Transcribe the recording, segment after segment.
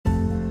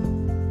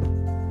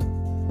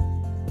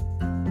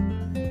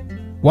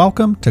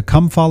Welcome to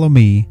Come Follow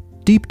Me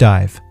Deep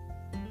Dive.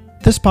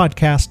 This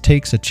podcast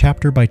takes a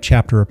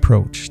chapter-by-chapter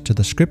approach to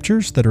the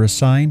scriptures that are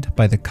assigned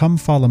by the Come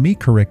Follow Me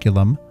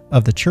curriculum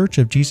of the Church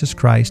of Jesus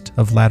Christ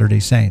of Latter-day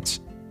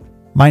Saints.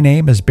 My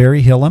name is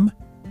Barry Hillam,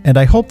 and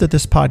I hope that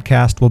this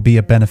podcast will be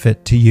a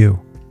benefit to you.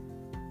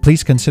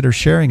 Please consider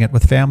sharing it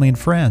with family and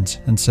friends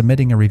and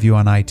submitting a review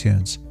on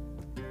iTunes.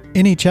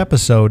 In each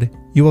episode,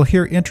 you will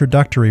hear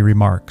introductory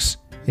remarks,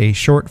 a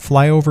short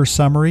flyover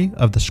summary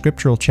of the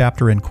scriptural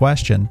chapter in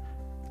question,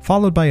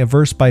 followed by a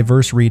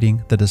verse-by-verse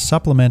reading that is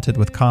supplemented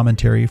with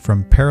commentary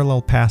from parallel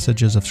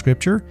passages of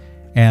Scripture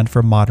and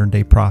from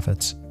modern-day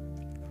prophets.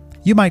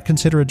 You might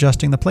consider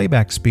adjusting the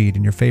playback speed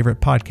in your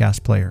favorite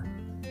podcast player.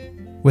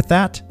 With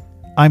that,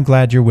 I'm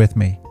glad you're with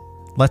me.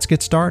 Let's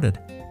get started.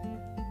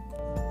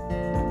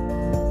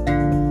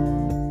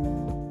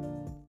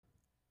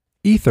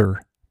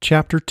 Ether,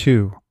 Chapter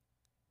 2.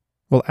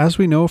 Well, as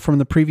we know from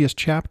the previous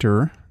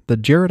chapter, the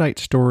Jaredite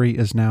story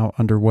is now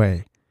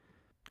underway.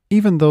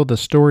 Even though the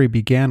story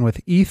began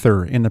with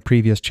Ether in the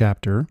previous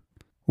chapter,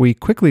 we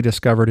quickly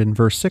discovered in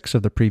verse 6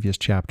 of the previous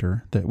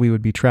chapter that we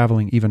would be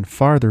traveling even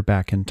farther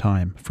back in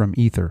time from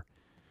Ether.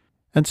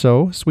 And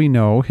so, as we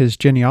know, his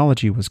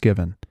genealogy was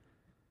given.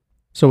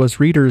 So as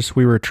readers,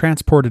 we were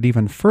transported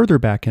even further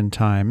back in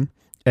time,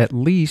 at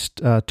least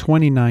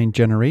 29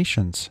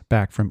 generations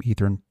back from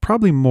Ether, and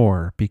probably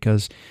more,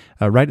 because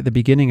right at the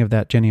beginning of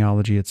that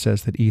genealogy it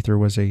says that Ether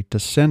was a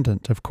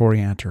descendant of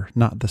Coriantor,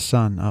 not the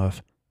son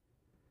of.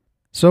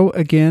 So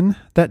again,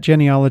 that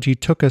genealogy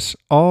took us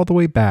all the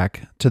way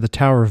back to the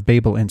Tower of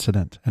Babel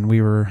incident, and we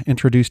were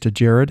introduced to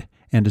Jared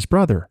and his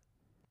brother.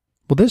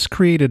 Well, this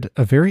created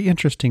a very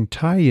interesting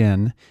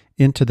tie-in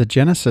into the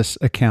Genesis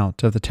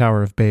account of the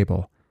Tower of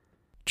Babel.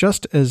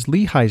 Just as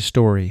Lehi's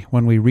story,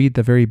 when we read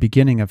the very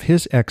beginning of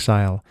his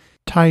exile,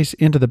 ties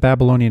into the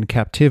Babylonian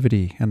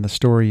captivity and the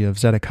story of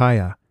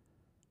Zedekiah.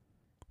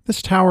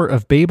 This Tower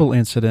of Babel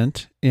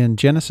incident in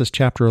Genesis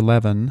chapter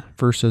 11,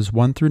 verses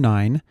 1 through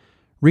 9,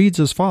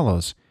 reads as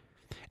follows,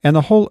 "And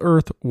the whole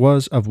earth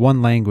was of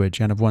one language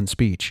and of one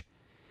speech.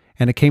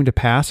 And it came to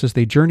pass, as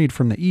they journeyed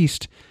from the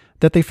east,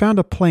 that they found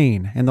a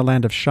plain in the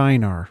land of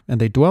Shinar,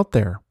 and they dwelt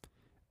there.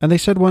 And they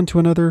said one to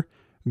another,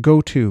 Go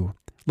to,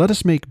 let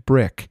us make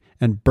brick,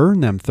 and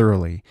burn them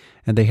thoroughly.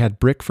 And they had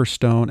brick for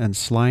stone, and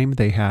slime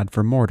they had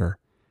for mortar.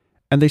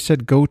 And they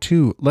said, Go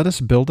to, let us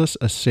build us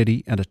a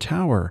city and a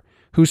tower,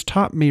 whose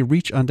top may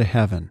reach unto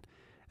heaven.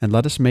 And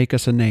let us make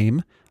us a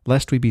name,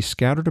 lest we be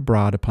scattered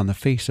abroad upon the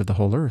face of the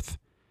whole earth.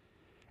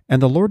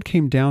 And the Lord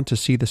came down to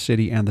see the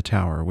city and the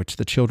tower, which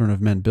the children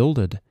of men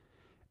builded.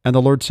 And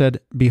the Lord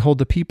said, Behold,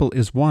 the people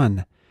is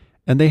one,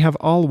 and they have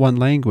all one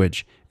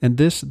language, and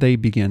this they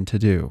begin to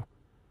do.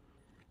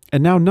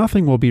 And now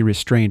nothing will be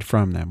restrained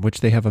from them,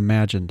 which they have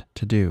imagined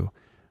to do.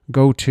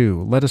 Go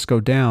to, let us go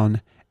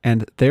down,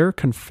 and there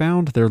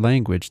confound their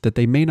language, that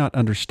they may not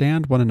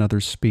understand one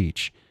another's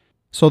speech.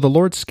 So the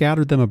Lord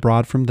scattered them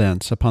abroad from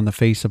thence upon the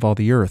face of all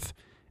the earth,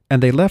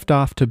 and they left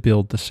off to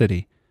build the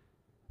city.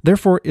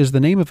 Therefore is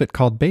the name of it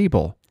called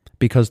Babel,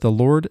 because the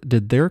Lord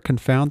did there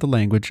confound the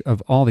language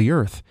of all the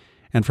earth,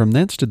 and from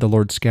thence did the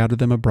Lord scatter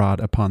them abroad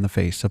upon the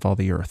face of all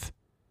the earth."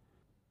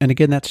 And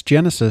again, that's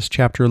Genesis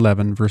chapter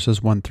 11,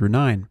 verses 1 through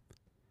 9.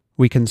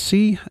 We can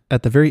see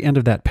at the very end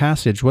of that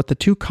passage what the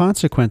two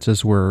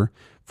consequences were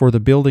for the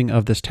building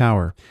of this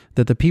tower,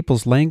 that the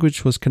people's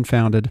language was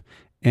confounded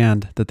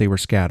and that they were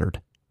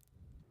scattered.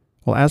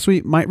 Well, as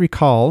we might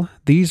recall,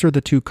 these are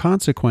the two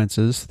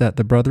consequences that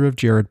the brother of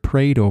Jared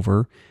prayed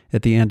over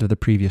at the end of the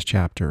previous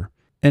chapter.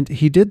 And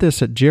he did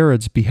this at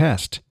Jared's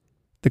behest.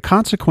 The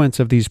consequence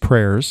of these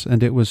prayers,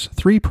 and it was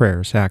 3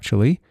 prayers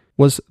actually,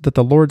 was that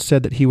the Lord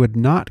said that he would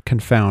not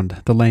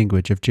confound the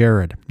language of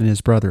Jared and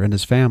his brother and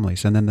his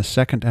families. And then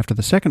after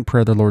the second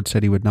prayer, the Lord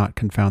said he would not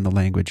confound the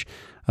language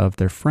of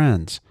their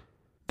friends.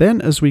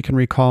 Then, as we can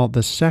recall,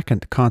 the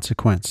second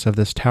consequence of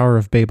this Tower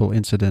of Babel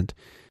incident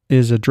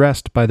is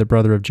addressed by the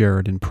brother of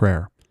Jared in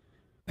prayer.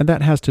 And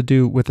that has to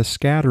do with the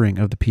scattering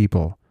of the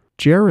people.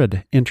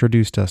 Jared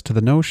introduced us to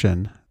the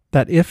notion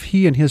that if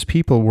he and his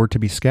people were to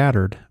be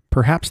scattered,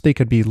 perhaps they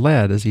could be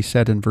led, as he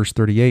said in verse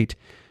 38,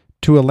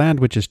 to a land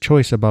which is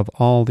choice above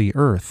all the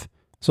earth.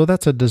 So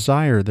that's a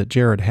desire that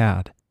Jared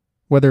had.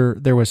 Whether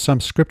there was some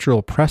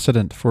scriptural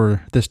precedent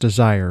for this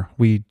desire,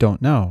 we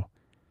don't know.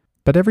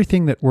 But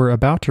everything that we're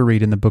about to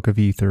read in the book of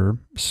Ether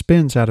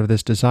spins out of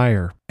this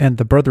desire, and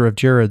the brother of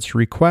Jared's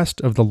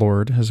request of the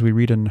Lord, as we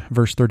read in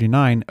verse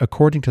 39,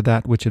 according to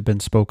that which had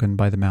been spoken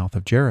by the mouth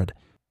of Jared.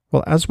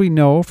 Well, as we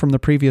know from the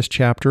previous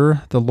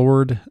chapter, the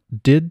Lord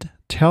did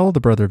tell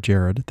the brother of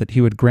Jared that he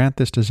would grant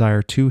this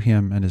desire to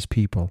him and his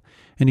people,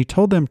 and he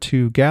told them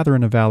to gather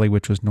in a valley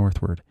which was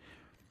northward.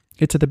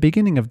 It's at the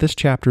beginning of this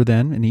chapter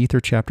then, in Ether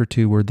chapter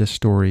 2, where this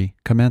story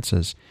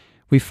commences.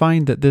 We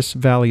find that this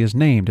valley is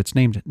named. It's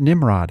named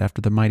Nimrod after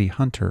the mighty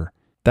hunter.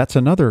 That's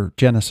another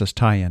Genesis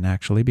tie-in,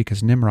 actually,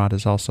 because Nimrod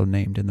is also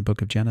named in the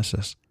book of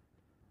Genesis.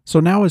 So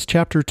now as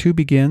chapter 2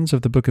 begins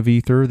of the book of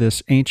Ether,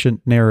 this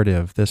ancient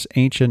narrative, this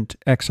ancient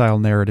exile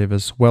narrative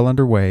is well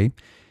underway,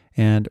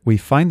 and we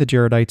find the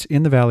Jaredites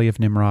in the valley of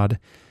Nimrod,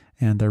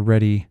 and they're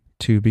ready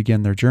to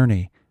begin their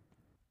journey.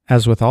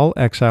 As with all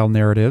exile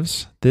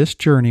narratives, this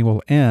journey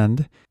will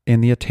end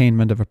in the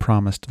attainment of a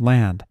promised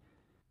land.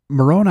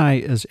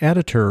 Moroni, as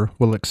editor,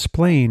 will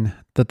explain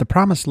that the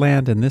promised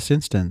land in this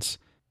instance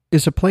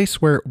is a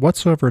place where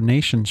whatsoever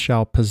nation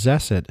shall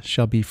possess it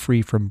shall be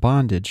free from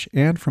bondage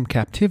and from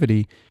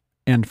captivity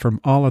and from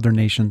all other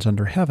nations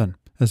under heaven,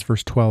 as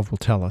verse 12 will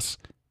tell us.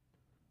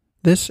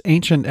 This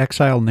ancient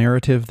exile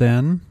narrative,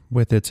 then,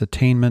 with its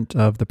attainment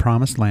of the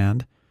promised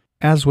land,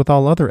 as with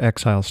all other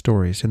exile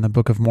stories in the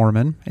Book of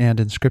Mormon and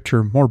in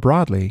Scripture more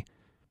broadly,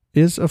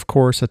 is of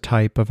course a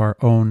type of our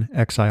own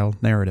exile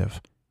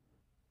narrative.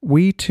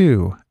 We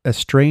too,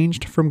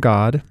 estranged from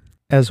God,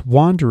 as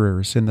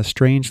wanderers in the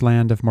strange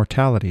land of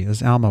mortality,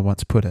 as Alma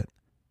once put it,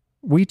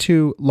 we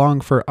too long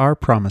for our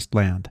promised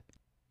land.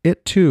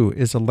 It too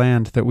is a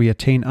land that we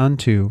attain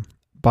unto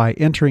by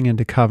entering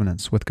into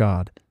covenants with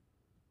God.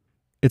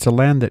 It's a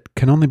land that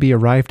can only be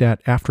arrived at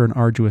after an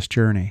arduous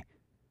journey.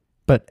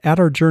 But at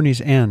our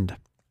journey's end,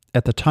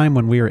 at the time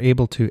when we are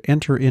able to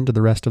enter into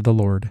the rest of the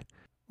Lord,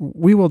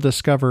 we will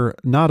discover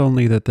not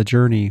only that the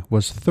journey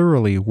was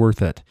thoroughly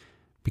worth it,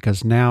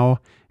 because now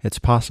it's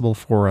possible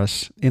for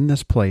us in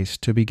this place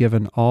to be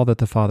given all that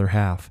the Father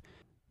hath,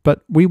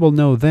 but we will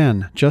know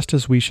then, just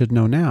as we should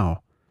know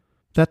now,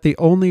 that the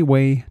only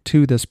way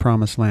to this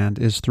promised land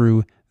is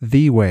through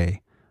the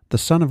way, the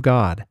Son of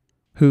God,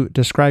 who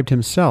described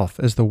himself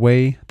as the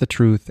way, the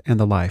truth, and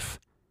the life.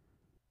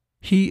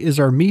 He is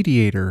our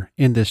mediator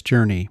in this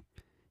journey.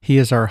 He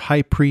is our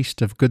high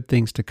priest of good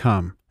things to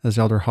come, as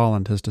Elder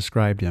Holland has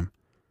described him.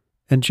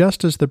 And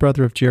just as the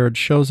brother of Jared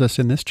shows us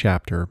in this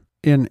chapter,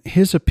 in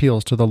his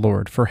appeals to the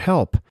Lord for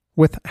help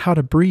with how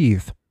to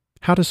breathe,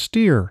 how to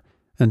steer,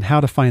 and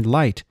how to find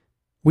light,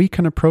 we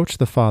can approach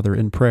the Father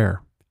in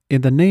prayer,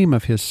 in the name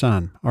of his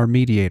Son, our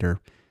mediator,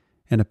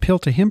 and appeal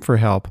to him for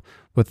help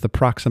with the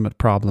proximate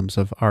problems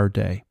of our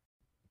day.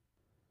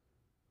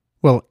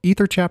 Well,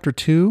 Ether chapter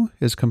 2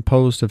 is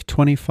composed of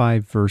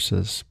 25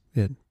 verses.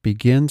 It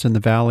begins in the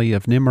valley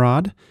of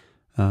Nimrod,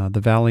 the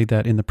valley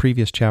that in the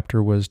previous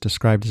chapter was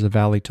described as a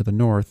valley to the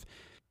north,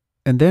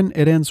 and then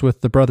it ends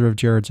with the brother of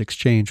Jared's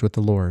exchange with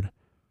the Lord.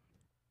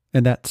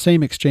 And that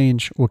same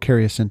exchange will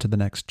carry us into the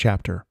next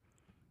chapter.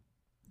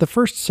 The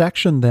first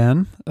section,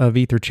 then, of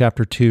Ether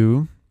chapter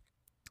 2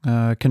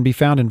 can be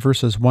found in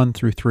verses 1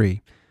 through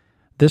 3.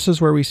 This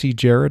is where we see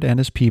Jared and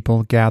his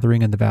people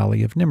gathering in the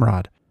valley of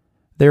Nimrod.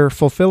 They're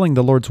fulfilling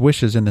the Lord's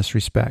wishes in this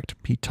respect.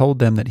 He told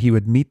them that he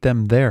would meet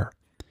them there.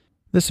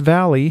 This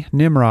valley,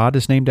 Nimrod,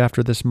 is named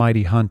after this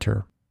mighty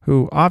hunter,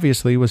 who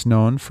obviously was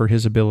known for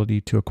his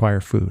ability to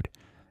acquire food.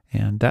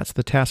 And that's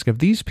the task of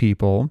these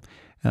people.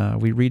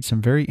 We read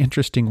some very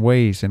interesting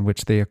ways in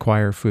which they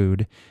acquire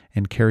food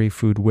and carry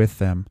food with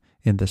them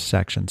in this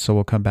section, so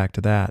we'll come back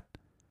to that.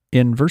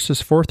 In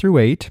verses 4 through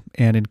 8,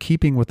 and in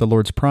keeping with the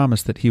Lord's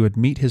promise that he would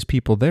meet his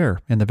people there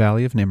in the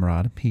valley of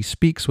Nimrod, he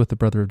speaks with the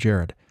brother of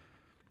Jared.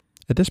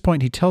 At this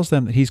point, he tells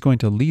them that he's going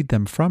to lead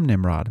them from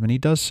Nimrod, and he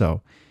does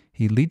so.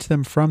 He leads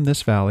them from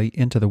this valley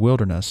into the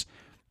wilderness,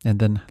 and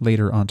then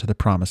later onto the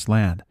promised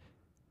land.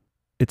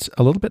 It's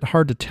a little bit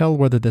hard to tell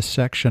whether this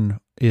section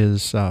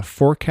is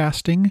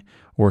forecasting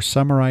or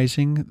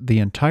summarizing the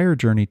entire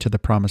journey to the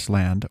promised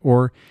land,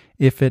 or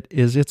if it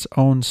is its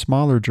own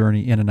smaller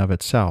journey in and of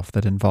itself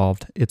that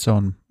involved its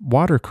own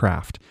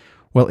watercraft.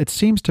 Well, it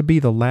seems to be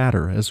the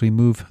latter as we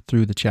move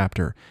through the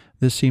chapter.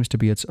 This seems to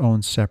be its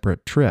own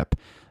separate trip,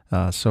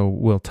 so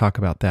we'll talk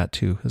about that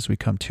too as we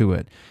come to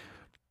it.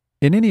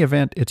 In any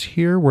event, it's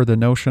here where the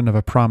notion of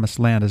a promised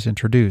land is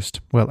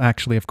introduced. Well,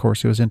 actually, of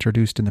course, it was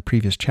introduced in the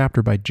previous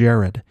chapter by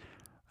Jared,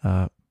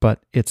 but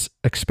it's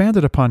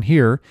expanded upon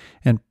here,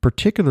 and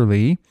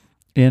particularly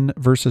in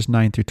verses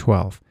 9 through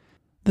 12.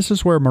 This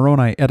is where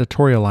Moroni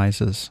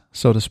editorializes,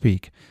 so to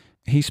speak.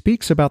 He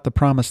speaks about the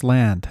promised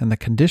land and the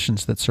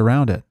conditions that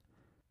surround it.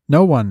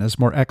 No one is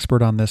more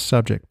expert on this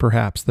subject,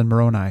 perhaps, than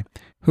Moroni,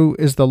 who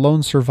is the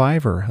lone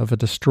survivor of a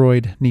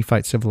destroyed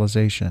Nephite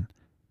civilization.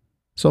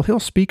 So he'll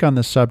speak on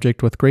this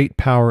subject with great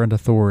power and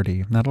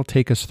authority. That'll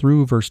take us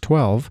through verse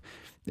 12,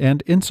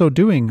 and in so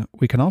doing,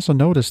 we can also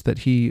notice that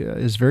he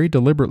is very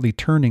deliberately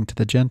turning to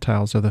the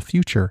Gentiles of the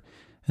future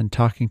and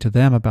talking to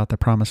them about the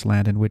promised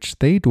land in which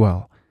they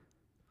dwell.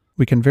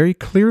 We can very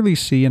clearly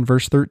see in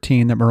verse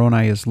 13 that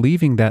Moroni is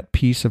leaving that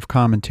piece of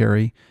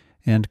commentary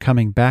and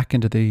coming back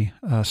into the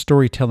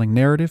storytelling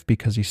narrative,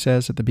 because he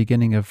says at the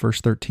beginning of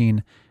verse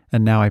 13,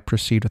 "And now I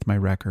proceed with my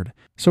record."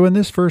 So in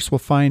this verse, we'll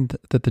find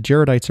that the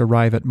Jaredites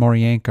arrive at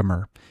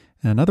Moriancumer.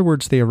 In other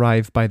words, they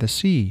arrive by the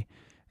sea,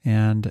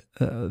 and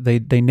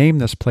they name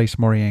this place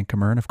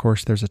Moriancumer, and of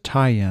course there's a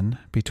tie-in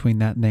between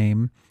that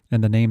name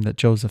and the name that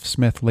Joseph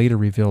Smith later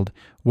revealed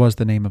was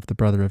the name of the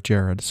brother of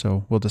Jared,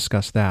 so we'll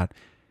discuss that.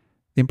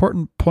 The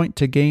important point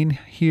to gain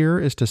here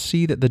is to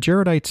see that the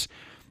Jaredites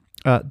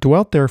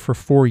dwelt there for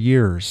 4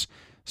 years.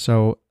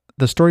 So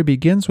the story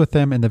begins with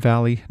them in the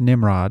valley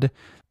Nimrod.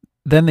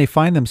 Then they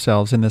find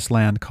themselves in this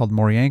land called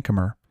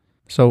Moriancumer.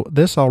 So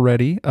this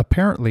already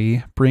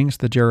apparently brings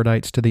the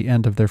Jaredites to the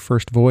end of their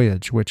first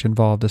voyage, which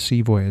involved a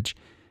sea voyage.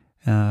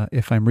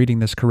 if I'm reading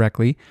this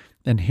correctly.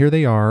 And here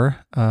they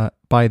are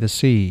by the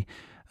sea.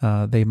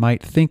 They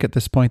might think at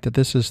this point that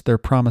this is their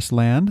promised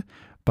land,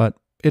 but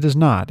it is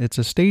not. It's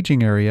a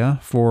staging area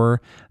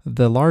for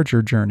the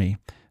larger journey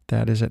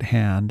that is at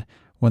hand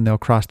when they'll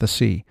cross the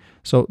sea.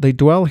 So they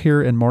dwell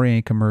here in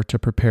Moriancumer to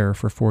prepare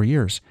for 4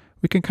 years.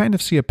 We can kind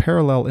of see a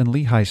parallel in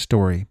Lehi's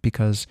story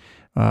because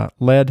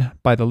led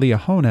by the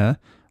Liahona,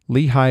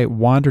 Lehi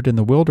wandered in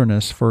the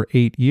wilderness for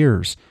 8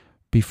 years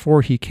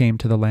before he came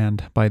to the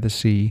land by the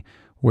sea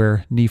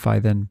where Nephi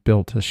then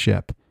built a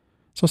ship.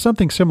 So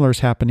something similar is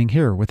happening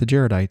here with the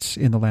Jaredites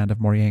in the land of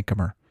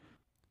Moriancumer.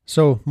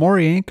 So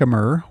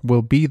Moriancumer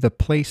will be the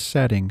place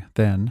setting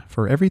then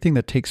for everything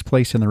that takes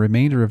place in the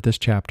remainder of this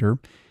chapter,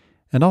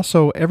 and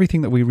also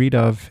everything that we read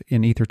of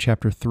in Ether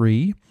chapter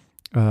 3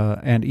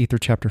 and Ether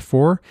chapter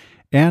 4,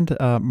 and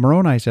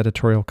Moroni's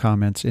editorial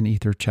comments in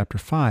Ether chapter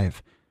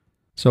 5.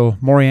 So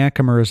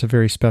Moriancumer is a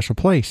very special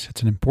place.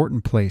 It's an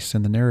important place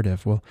in the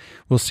narrative.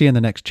 We'll see in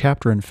the next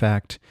chapter, in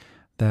fact,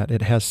 that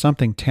it has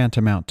something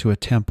tantamount to a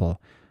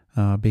temple,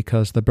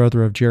 because the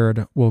brother of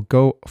Jared will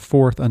go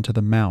forth unto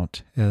the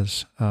mount,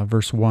 as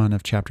verse 1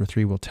 of chapter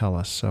 3 will tell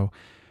us. So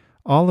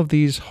all of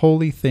these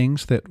holy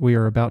things that we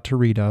are about to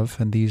read of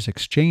and these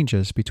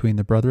exchanges between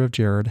the brother of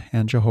Jared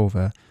and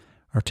Jehovah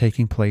are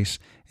taking place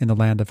in the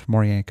land of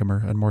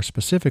Moriancumer, and more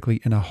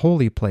specifically in a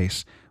holy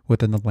place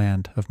within the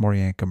land of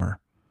Moriancumer.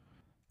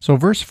 So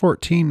verse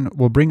 14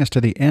 will bring us to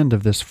the end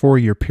of this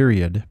 4-year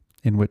period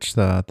in which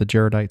the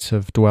Jaredites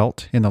have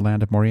dwelt in the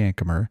land of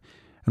Moriancumer,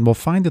 and we'll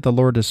find that the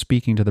Lord is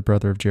speaking to the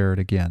brother of Jared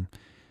again.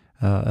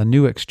 A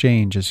new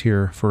exchange is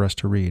here for us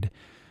to read.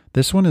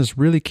 This one is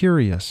really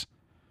curious,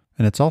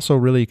 and it's also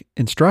really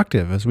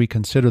instructive as we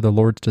consider the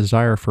Lord's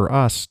desire for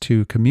us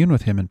to commune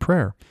with Him in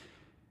prayer.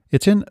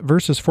 It's in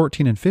verses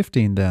 14 and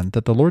 15, then,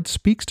 that the Lord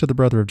speaks to the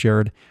brother of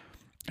Jared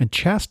and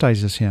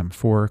chastises him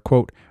for,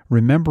 quote,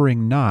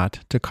 remembering not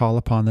to call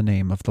upon the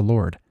name of the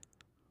Lord.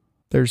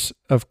 There's,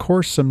 of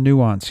course, some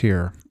nuance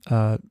here.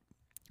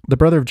 The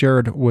brother of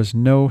Jared was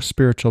no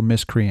spiritual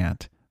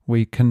miscreant.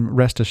 We can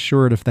rest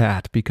assured of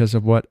that because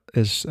of what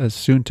is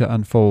soon to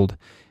unfold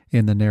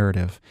in the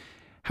narrative.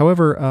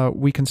 However,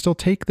 we can still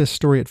take this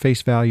story at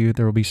face value.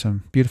 There will be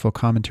some beautiful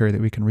commentary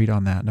that we can read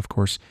on that. And of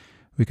course,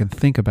 we can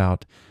think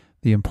about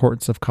the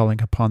importance of calling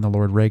upon the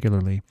Lord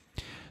regularly.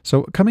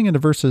 So coming into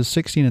verses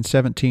 16 and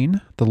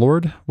 17, the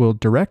Lord will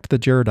direct the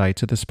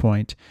Jaredites at this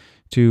point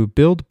to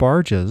build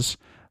barges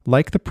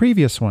like the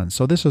previous ones.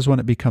 So this is when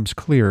it becomes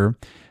clear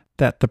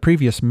that the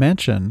previous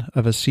mention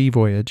of a sea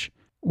voyage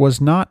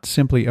was not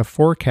simply a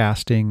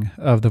forecasting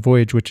of the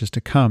voyage which is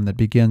to come that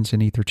begins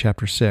in Ether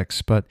chapter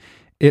 6, but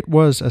it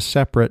was a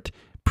separate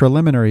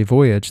preliminary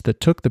voyage that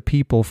took the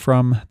people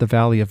from the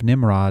valley of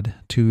Nimrod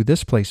to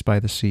this place by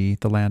the sea,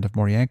 the land of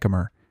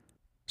Moriancumer.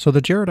 So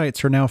the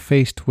Jaredites are now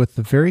faced with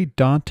the very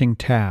daunting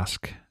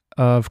task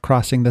of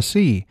crossing the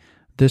sea.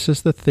 This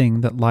is the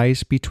thing that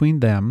lies between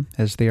them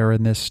as they are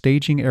in this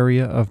staging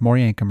area of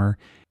Moriancumer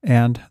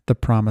and the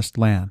promised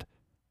land.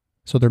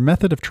 So their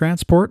method of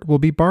transport will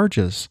be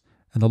barges,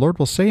 and the Lord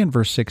will say in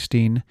verse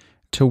 16,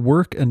 to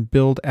work and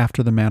build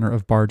after the manner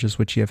of barges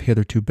which ye have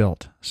hitherto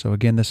built. So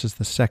again, this is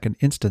the second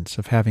instance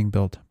of having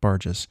built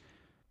barges.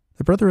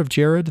 The brother of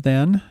Jared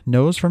then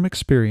knows from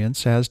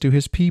experience, as do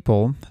his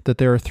people, that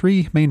there are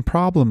 3 main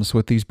problems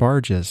with these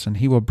barges, and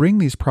he will bring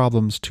these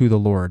problems to the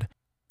Lord.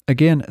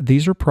 Again,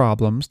 these are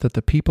problems that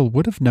the people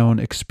would have known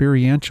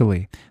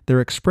experientially. They're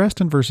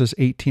expressed in verses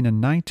 18 and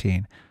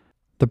 19.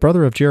 The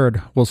brother of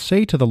Jared will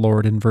say to the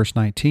Lord in verse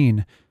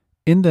 19,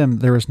 in them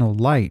there is no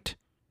light.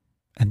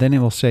 And then he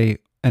will say,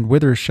 and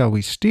whither shall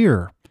we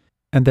steer?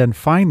 And then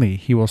finally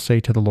he will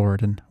say to the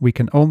Lord, and we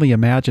can only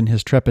imagine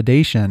his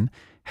trepidation,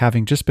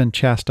 having just been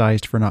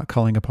chastised for not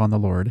calling upon the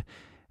Lord,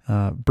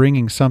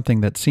 bringing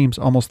something that seems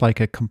almost like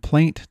a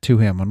complaint to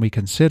him when we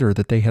consider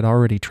that they had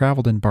already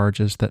traveled in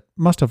barges that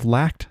must have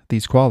lacked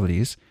these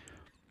qualities.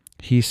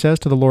 He says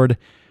to the Lord,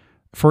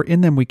 for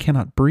in them we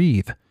cannot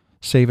breathe,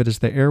 save it is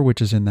the air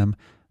which is in them,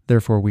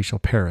 therefore we shall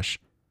perish.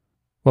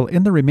 Well,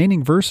 in the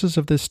remaining verses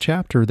of this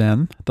chapter,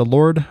 then, the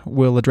Lord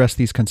will address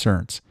these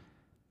concerns.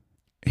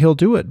 He'll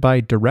do it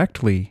by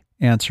directly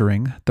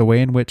answering the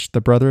way in which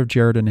the brother of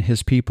Jared and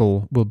his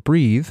people will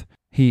breathe.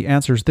 He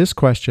answers this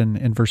question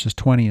in verses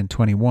 20 and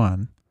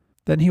 21.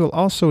 Then he will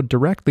also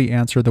directly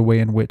answer the way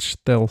in which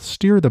they'll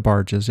steer the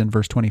barges in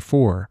verse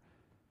 24,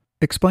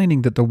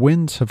 explaining that the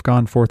winds have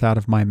gone forth out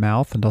of my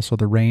mouth, and also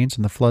the rains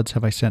and the floods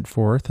have I sent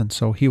forth, and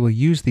so he will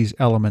use these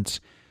elements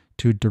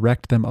to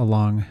direct them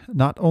along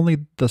not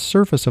only the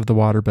surface of the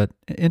water, but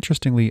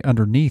interestingly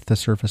underneath the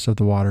surface of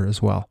the water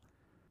as well.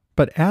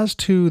 But as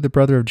to the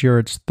brother of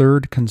Jared's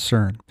third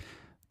concern,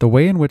 the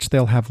way in which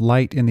they'll have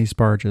light in these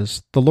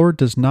barges, the Lord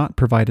does not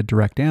provide a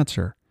direct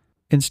answer.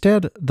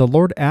 Instead, the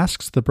Lord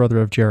asks the brother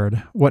of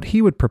Jared what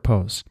he would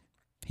propose.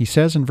 He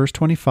says in verse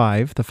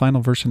 25, the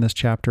final verse in this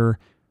chapter,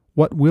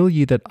 what will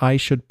ye that I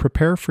should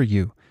prepare for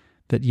you,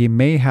 that ye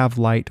may have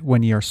light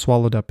when ye are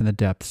swallowed up in the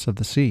depths of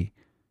the sea?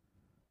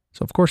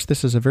 So, of course,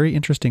 this is a very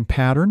interesting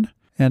pattern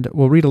And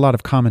we'll read a lot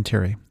of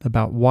commentary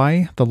about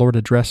why the Lord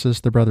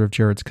addresses the brother of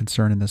Jared's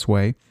concern in this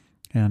way,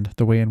 and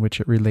the way in which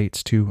it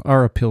relates to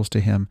our appeals to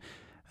him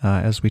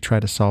as we try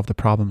to solve the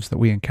problems that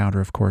we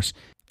encounter, of course,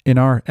 in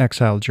our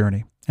exile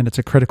journey. And it's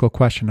a critical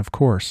question, of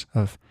course,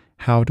 of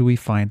how do we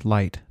find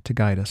light to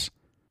guide us.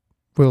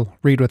 We'll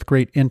read with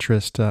great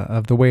interest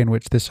of the way in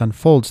which this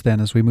unfolds then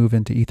as we move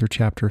into Ether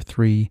chapter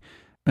 3,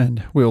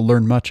 and we'll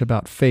learn much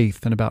about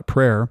faith and about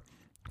prayer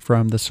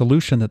from the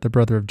solution that the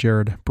brother of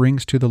Jared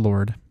brings to the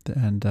Lord,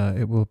 and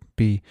it will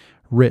be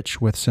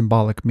rich with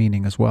symbolic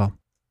meaning as well.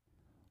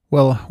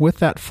 Well, with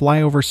that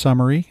flyover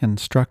summary and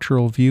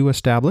structural view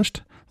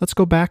established, let's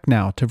go back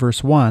now to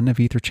verse 1 of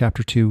Ether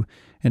chapter 2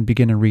 and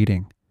begin a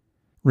reading.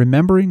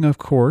 Remembering, of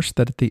course,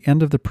 that at the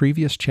end of the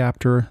previous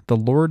chapter, the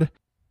Lord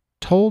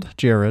told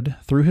Jared,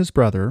 through his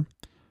brother,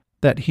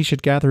 that he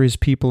should gather his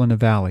people in a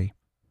valley.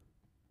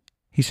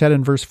 He said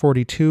in verse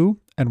 42,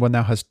 "And when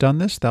thou hast done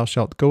this, thou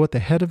shalt go at the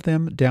head of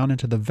them down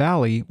into the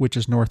valley which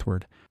is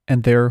northward,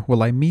 and there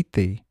will I meet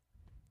thee."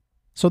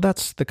 So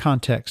that's the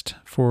context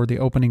for the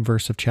opening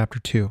verse of chapter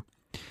 2.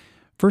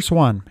 Verse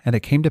 1, "And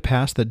it came to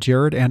pass that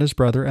Jared and his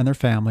brother and their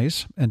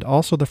families, and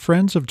also the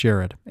friends of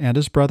Jared and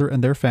his brother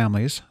and their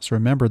families," so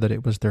remember that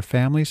it was their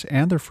families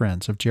and their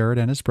friends of Jared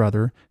and his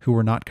brother who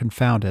were not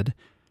confounded,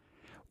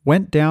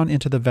 "went down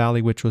into the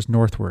valley which was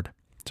northward."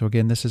 So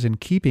again, this is in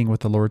keeping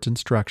with the Lord's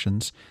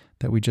instructions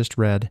that we just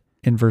read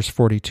in verse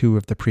 42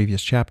 of the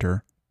previous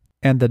chapter.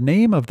 "And the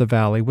name of the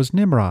valley was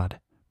Nimrod,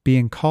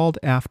 being called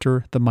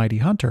after the mighty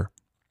hunter,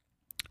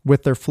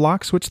 with their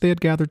flocks which they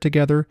had gathered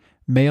together,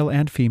 male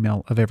and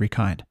female of every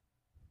kind."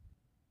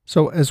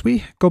 So as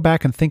we go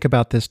back and think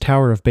about this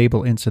Tower of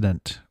Babel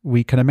incident,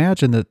 we can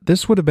imagine that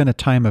this would have been a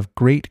time of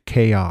great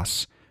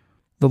chaos.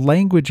 The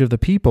language of the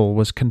people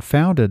was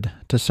confounded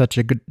to such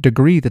a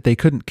degree that they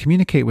couldn't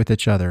communicate with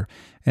each other.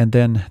 And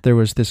then there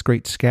was this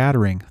great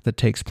scattering that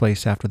takes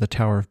place after the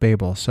Tower of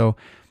Babel. So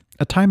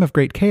a time of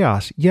great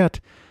chaos, yet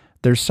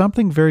there's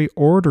something very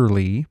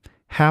orderly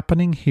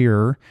happening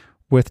here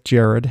with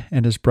Jared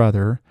and his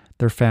brother,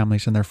 their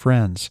families and their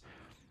friends.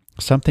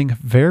 Something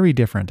very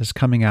different is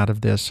coming out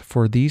of this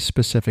for these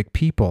specific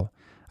people.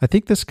 I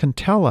think this can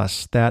tell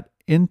us that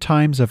in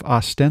times of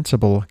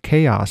ostensible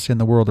chaos in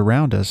the world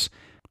around us,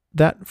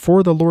 that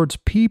for the Lord's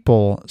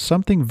people,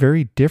 something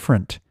very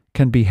different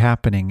can be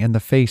happening in the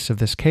face of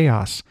this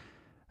chaos.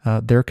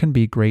 There can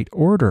be great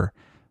order.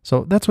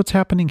 So that's what's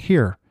happening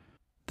here.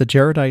 The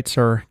Jaredites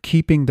are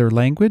keeping their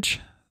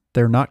language,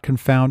 they're not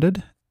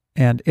confounded,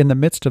 and in the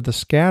midst of the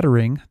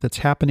scattering that's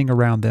happening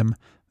around them,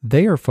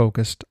 they are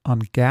focused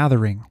on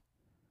gathering.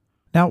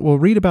 Now, we'll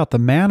read about the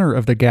manner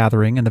of the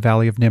gathering in the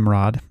Valley of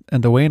Nimrod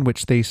and the way in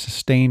which they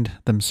sustained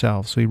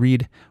themselves. We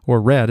read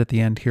at the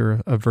end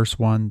here of verse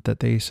 1 that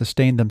they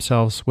sustained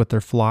themselves with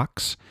their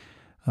flocks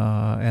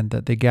and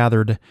that they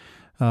gathered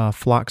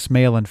flocks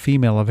male and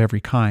female of every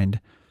kind.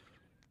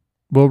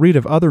 We'll read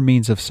of other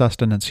means of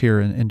sustenance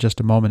here in just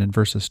a moment in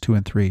verses 2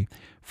 and 3.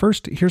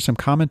 First, here's some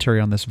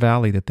commentary on this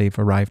valley that they've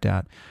arrived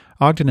at.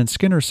 Ogden and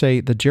Skinner say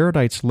the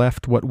Jaredites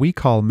left what we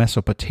call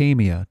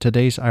Mesopotamia,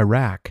 today's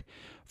Iraq,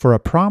 for a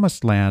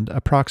promised land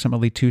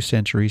approximately 2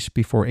 centuries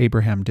before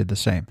Abraham did the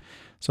same.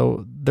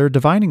 So they're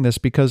divining this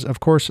because, of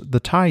course,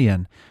 the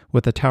tie-in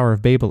with the Tower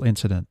of Babel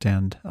incident,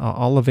 and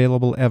all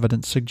available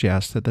evidence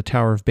suggests that the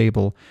Tower of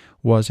Babel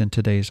was in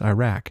today's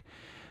Iraq.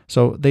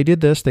 So they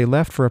did this. They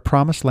left for a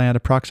promised land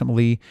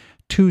approximately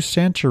 2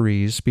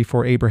 centuries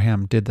before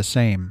Abraham did the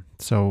same.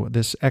 So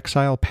this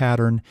exile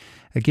pattern,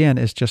 again,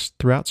 is just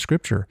throughout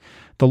Scripture.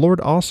 The Lord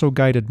also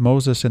guided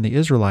Moses and the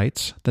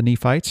Israelites, the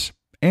Nephites,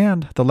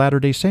 and the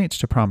Latter-day Saints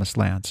to promised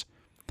lands.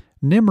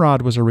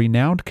 Nimrod was a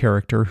renowned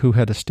character who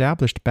had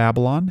established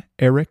Babylon,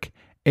 Erech,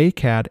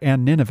 Akkad,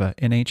 and Nineveh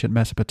in ancient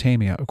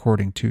Mesopotamia,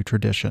 according to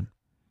tradition.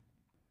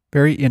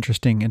 Very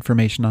interesting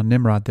information on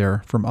Nimrod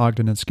there from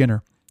Ogden and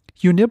Skinner.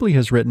 Hugh Nibley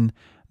has written,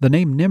 "The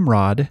name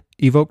Nimrod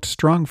evoked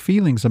strong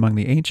feelings among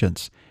the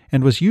ancients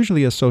and was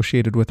usually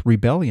associated with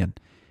rebellion.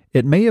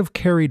 It may have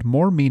carried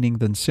more meaning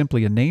than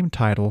simply a name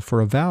title for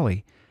a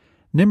valley.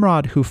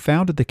 Nimrod, who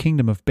founded the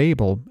kingdom of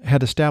Babel,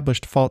 had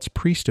established false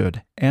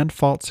priesthood and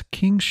false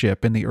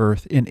kingship in the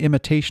earth in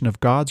imitation of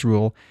God's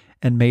rule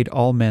and made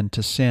all men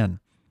to sin."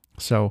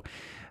 So,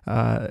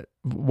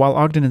 while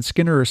Ogden and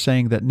Skinner are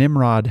saying that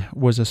Nimrod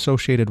was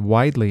associated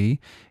widely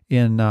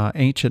in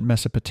ancient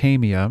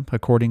Mesopotamia,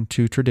 according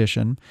to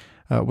tradition,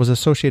 was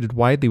associated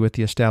widely with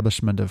the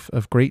establishment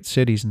of great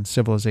cities and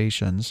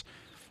civilizations,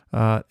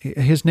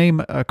 his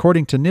name,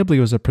 according to Nibley,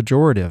 was a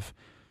pejorative.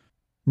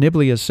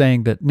 Nibley is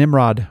saying that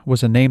Nimrod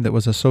was a name that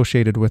was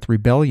associated with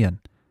rebellion.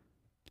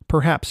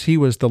 Perhaps he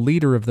was the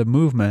leader of the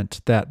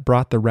movement that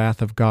brought the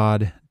wrath of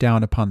God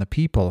down upon the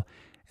people,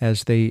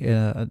 as they,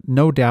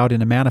 no doubt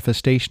in a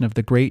manifestation of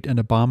the great and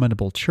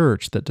abominable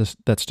church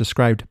that's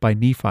described by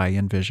Nephi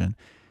in vision,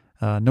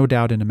 no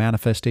doubt in a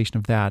manifestation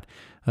of that,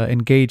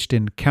 engaged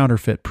in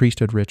counterfeit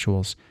priesthood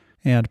rituals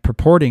and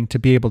purporting to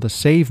be able to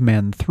save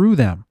men through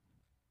them.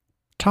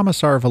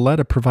 Thomas R.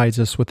 Valletta provides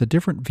us with a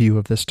different view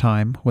of this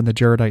time when the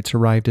Jaredites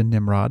arrived in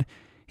Nimrod.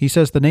 He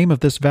says the name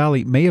of this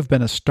valley may have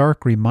been a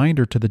stark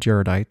reminder to the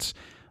Jaredites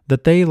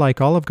that they,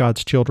 like all of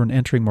God's children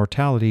entering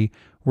mortality,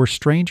 were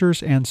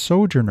strangers and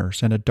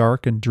sojourners in a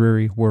dark and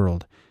dreary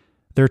world.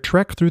 Their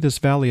trek through this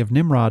valley of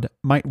Nimrod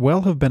might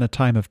well have been a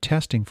time of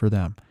testing for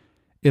them.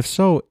 If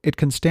so, it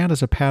can stand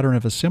as a pattern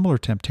of a similar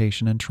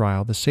temptation and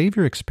trial the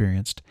Savior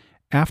experienced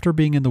after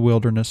being in the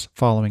wilderness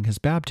following his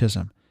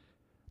baptism.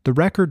 The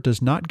record does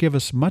not give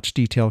us much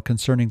detail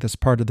concerning this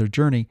part of their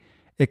journey,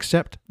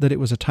 except that it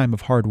was a time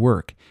of hard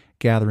work,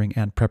 gathering,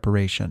 and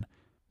preparation.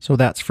 So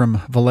that's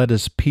from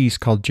Valletta's piece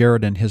called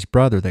Jared and His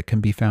Brother that can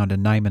be found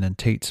in Nyman and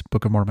Tate's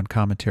Book of Mormon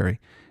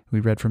commentary. We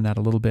read from that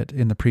a little bit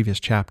in the previous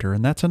chapter,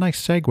 and that's a nice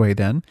segue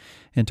then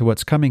into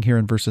what's coming here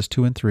in verses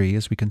 2 and 3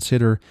 as we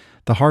consider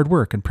the hard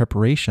work and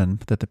preparation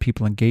that the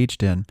people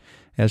engaged in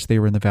as they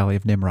were in the valley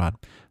of Nimrod.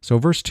 So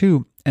verse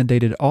 2, and they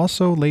did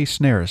also lay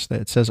snares.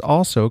 It says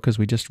also because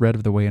we just read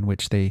of the way in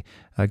which they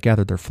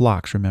gathered their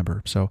flocks,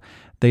 remember. So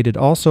they did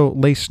also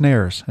lay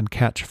snares and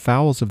catch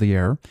fowls of the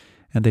air,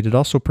 and they did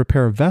also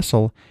prepare a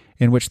vessel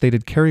in which they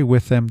did carry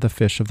with them the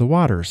fish of the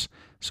waters.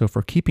 So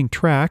for keeping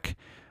track,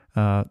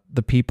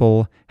 the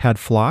people had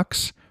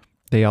flocks.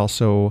 They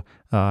also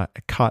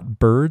caught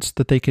birds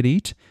that they could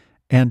eat,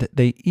 and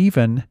they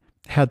even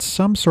had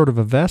some sort of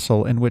a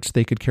vessel in which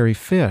they could carry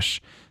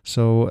fish.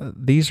 So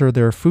these are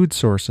their food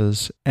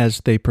sources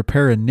as they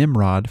prepare in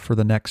Nimrod for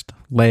the next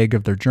leg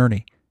of their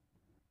journey.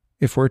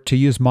 If we're to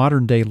use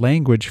modern-day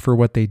language for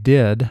what they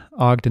did,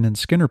 Ogden and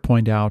Skinner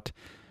point out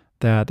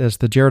that as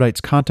the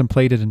Jaredites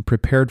contemplated and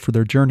prepared for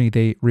their journey,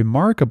 they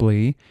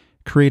remarkably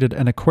created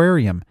an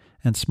aquarium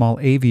and small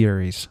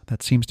aviaries.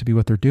 That seems to be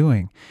what they're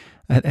doing.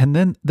 And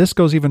then this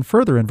goes even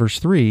further in verse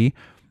 3.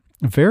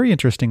 Very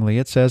interestingly,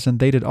 it says, and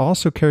they did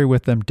also carry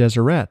with them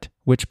deseret,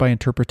 which by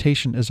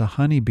interpretation is a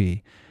honeybee.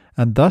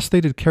 And thus they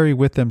did carry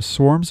with them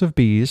swarms of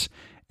bees,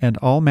 and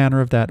all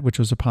manner of that which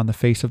was upon the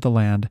face of the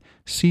land,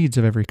 seeds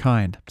of every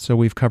kind. So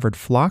we've covered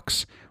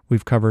flocks,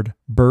 we've covered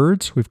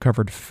birds, we've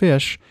covered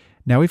fish,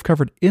 now we've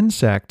covered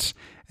insects,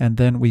 and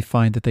then we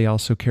find that they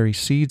also carry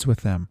seeds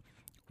with them.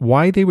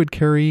 Why they would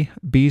carry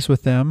bees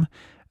with them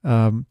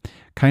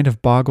kind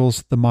of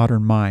boggles the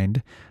modern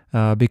mind,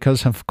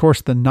 because of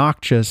course the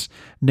noxious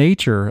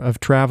nature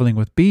of traveling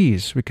with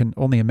bees. We can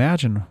only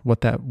imagine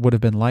what that would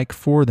have been like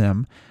for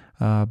them,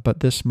 but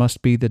this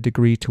must be the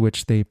degree to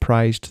which they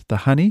prized the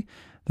honey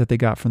that they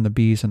got from the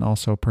bees, and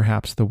also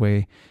perhaps the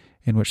way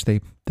in which they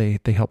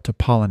helped to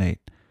pollinate.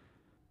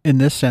 In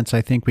this sense,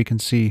 I think we can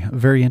see a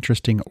very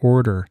interesting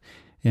order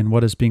in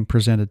what is being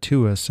presented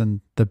to us,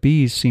 and the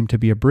bees seem to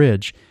be a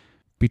bridge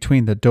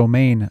between the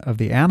domain of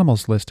the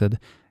animals listed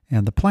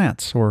and the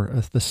plants, or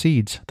the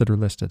seeds that are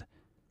listed.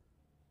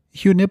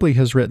 Hugh Nibley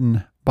has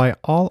written, by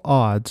all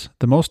odds,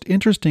 the most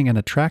interesting and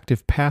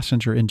attractive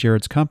passenger in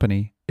Jared's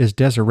company is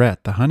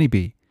Deseret, the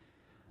honeybee.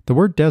 The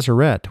word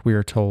Deseret, we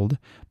are told,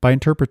 by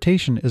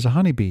interpretation is a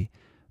honeybee,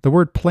 the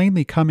word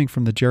plainly coming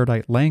from the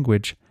Jaredite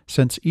language,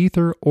 since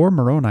Ether or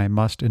Moroni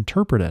must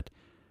interpret it.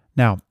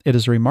 Now, it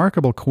is a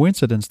remarkable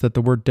coincidence that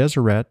the word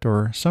Deseret,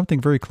 or something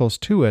very close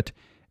to it,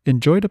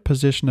 enjoyed a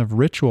position of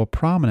ritual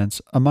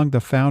prominence among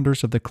the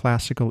founders of the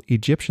classical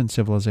Egyptian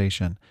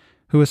civilization,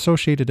 who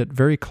associated it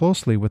very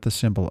closely with the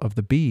symbol of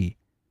the bee.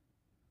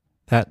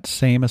 That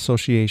same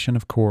association,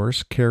 of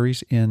course,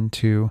 carries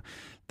into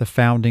the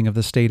founding of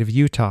the state of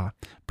Utah.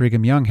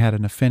 Brigham Young had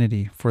an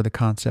affinity for the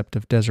concept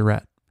of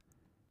Deseret.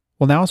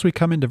 Well, now as we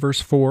come into verse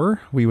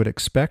 4, we would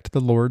expect the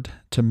Lord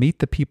to meet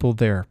the people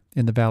there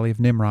in the valley of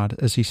Nimrod,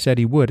 as he said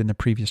he would in the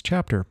previous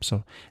chapter.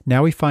 So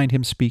now we find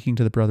him speaking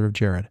to the brother of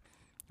Jared.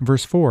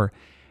 Verse 4,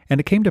 and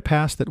it came to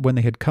pass that when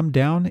they had come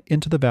down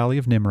into the valley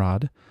of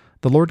Nimrod,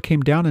 the Lord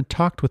came down and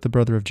talked with the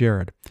brother of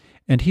Jared.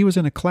 And he was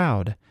in a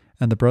cloud,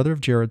 and the brother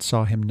of Jared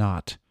saw him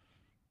not.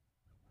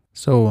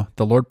 So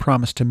the Lord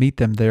promised to meet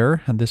them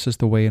there, and this is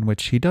the way in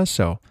which he does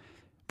so.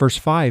 Verse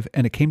 5,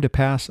 and it came to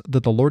pass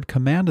that the Lord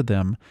commanded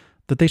them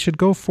that they should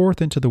go forth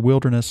into the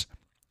wilderness,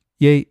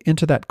 yea,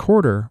 into that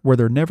quarter where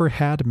there never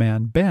had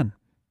man been.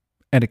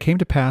 And it came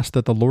to pass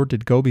that the Lord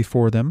did go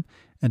before them,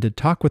 and did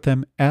talk with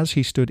them as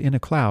he stood in a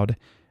cloud,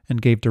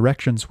 and gave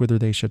directions whither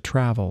they should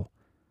travel.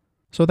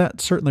 So that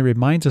certainly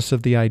reminds us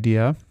of the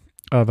idea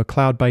of a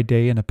cloud by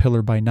day and a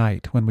pillar by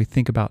night when we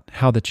think about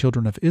how the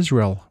children of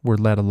Israel were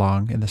led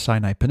along in the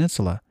Sinai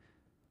Peninsula.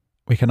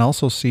 We can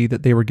also see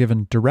that they were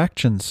given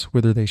directions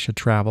whither they should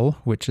travel,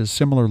 which is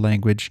similar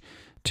language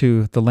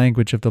to the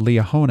language of the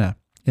Liahona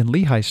in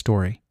Lehi's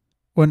story.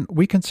 When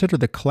we consider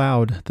the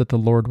cloud that the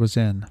Lord was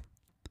in,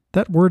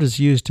 that word is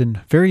used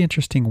in very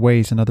interesting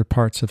ways in other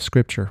parts of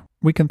Scripture.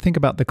 We can think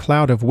about the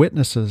cloud of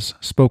witnesses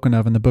spoken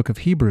of in the book of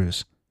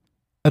Hebrews.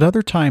 At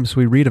other times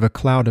we read of a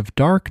cloud of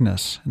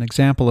darkness. An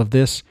example of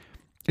this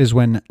is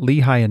when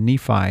Lehi and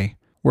Nephi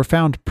were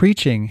found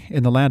preaching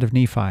in the land of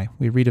Nephi.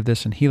 We read of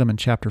this in Helaman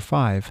chapter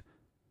 5.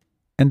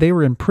 And they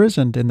were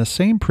imprisoned in the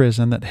same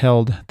prison that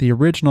held the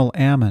original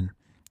Ammon,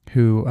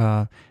 who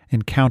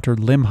encountered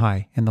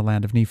Limhi in the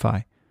land of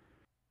Nephi.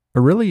 A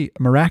really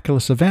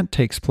miraculous event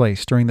takes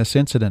place during this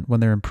incident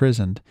when they're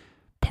imprisoned.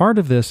 Part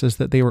of this is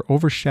that they were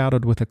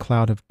overshadowed with a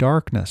cloud of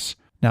darkness.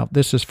 Now,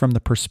 this is from the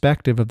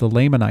perspective of the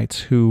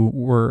Lamanites who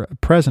were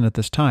present at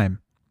this time.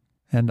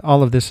 And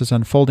all of this is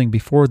unfolding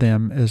before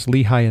them as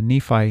Lehi and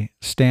Nephi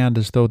stand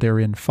as though they're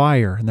in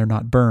fire and they're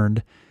not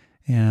burned,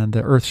 and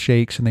the earth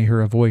shakes and they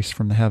hear a voice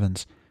from the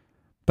heavens.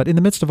 But in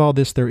the midst of all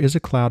this, there is a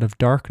cloud of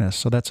darkness,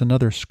 so that's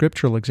another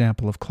scriptural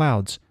example of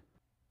clouds.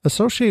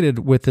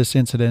 Associated with this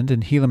incident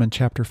in Helaman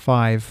chapter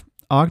 5,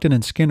 Ogden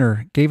and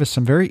Skinner gave us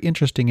some very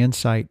interesting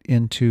insight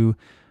into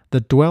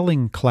the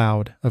dwelling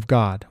cloud of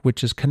God,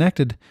 which is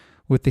connected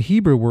with the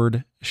Hebrew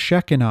word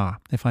Shekinah,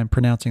 if I'm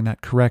pronouncing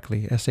that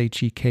correctly,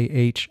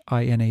 Shekhinah.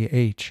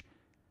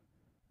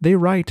 They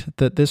write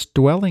that this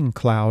dwelling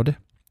cloud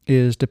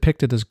is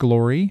depicted as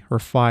glory or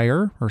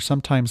fire, or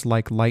sometimes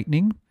like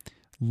lightning,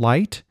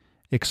 light,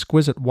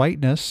 exquisite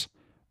whiteness,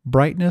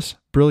 brightness,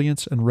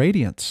 brilliance, and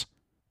radiance.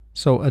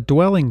 So a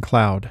dwelling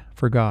cloud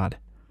for God.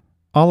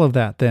 All of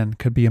that then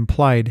could be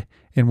implied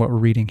in what we're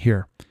reading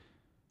here.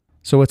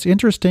 So it's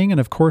interesting and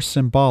of course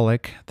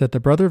symbolic that the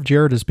brother of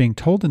Jared is being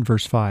told in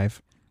verse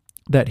 5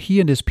 that he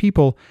and his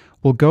people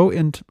will go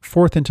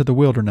forth into the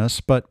wilderness,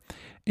 but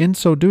in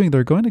so doing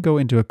they're going to go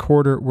into a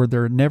quarter where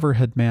there never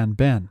had man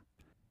been.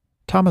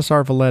 Thomas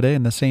R. Valletta,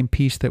 in the same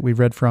piece that we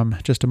read from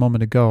just a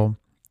moment ago,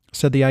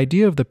 said the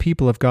idea of the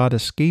people of God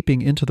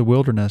escaping into the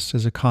wilderness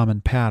is a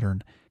common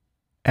pattern.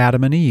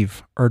 Adam and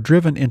Eve are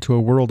driven into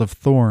a world of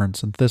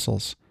thorns and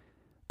thistles.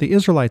 The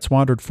Israelites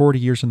wandered 40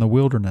 years in the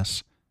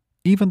wilderness.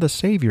 Even the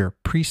Savior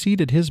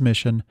preceded his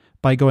mission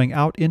by going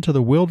out into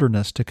the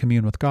wilderness to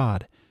commune with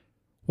God.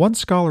 One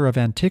scholar of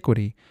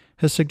antiquity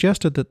has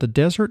suggested that the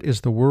desert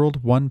is the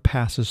world one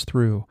passes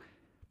through.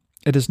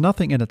 It is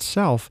nothing in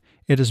itself,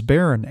 it is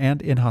barren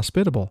and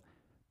inhospitable.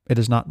 It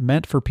is not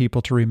meant for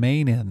people to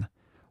remain in.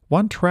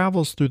 One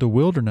travels through the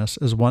wilderness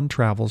as one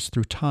travels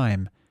through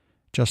time.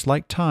 Just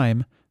like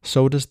time,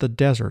 so does the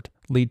desert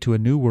lead to a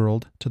new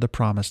world, to the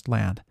promised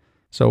land.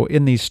 So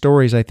in these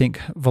stories, I think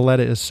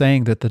Valletta is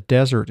saying that the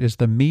desert is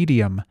the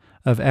medium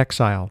of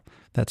exile.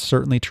 That's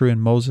certainly true in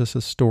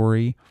Moses'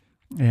 story,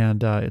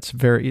 and it's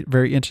very,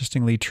 very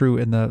interestingly true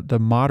in the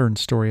modern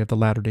story of the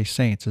Latter-day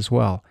Saints as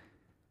well.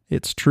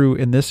 It's true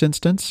in this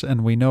instance,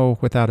 and we know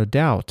without a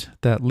doubt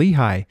that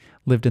Lehi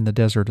lived in the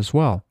desert as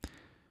well.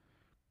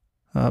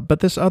 But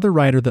this other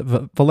writer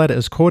that Valletta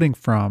is quoting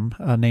from,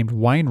 named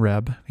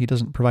Weinreb, he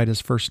doesn't provide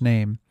his first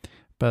name,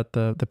 but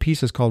the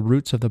piece is called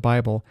Roots of the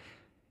Bible.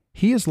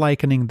 He is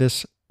likening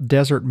this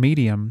desert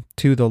medium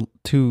to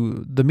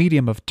the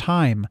medium of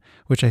time,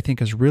 which I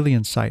think is really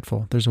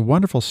insightful. There's a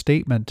wonderful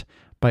statement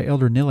by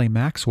Elder Neely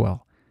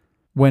Maxwell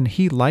when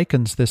he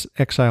likens this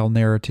exile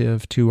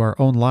narrative to our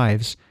own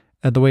lives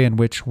and the way in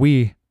which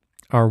we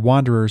are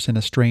wanderers in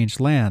a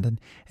strange land.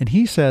 And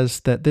he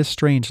says that this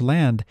strange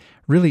land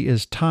really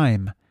is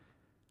time.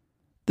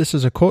 This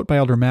is a quote by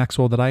Elder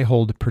Maxwell that I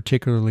hold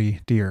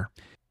particularly dear.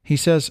 He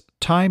says,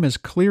 "Time is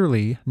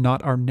clearly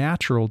not our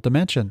natural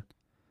dimension.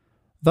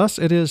 Thus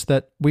it is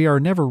that we are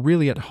never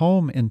really at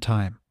home in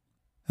time."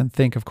 And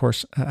think, of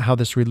course, how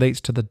this relates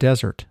to the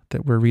desert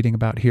that we're reading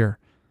about here.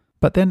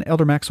 But then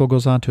Elder Maxwell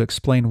goes on to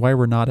explain why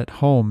we're not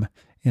at home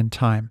in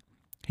time.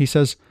 He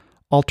says,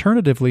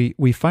 "Alternatively,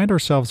 we find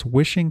ourselves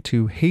wishing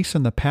to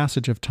hasten the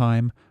passage of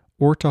time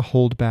or to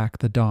hold back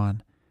the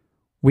dawn.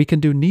 We can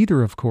do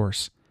neither, of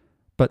course,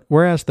 but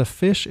whereas the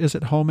fish is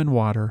at home in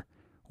water,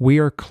 we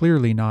are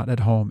clearly not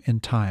at home in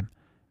time,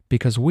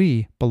 because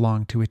we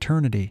belong to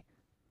eternity."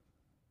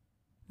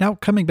 Now,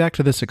 coming back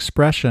to this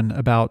expression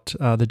about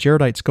the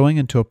Jaredites going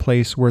into a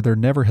place where there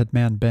never had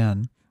man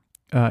been,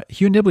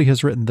 Hugh Nibley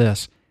has written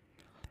this: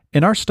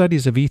 "In our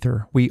studies of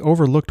ether, we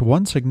overlooked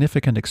one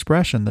significant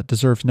expression that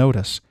deserves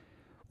notice.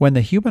 When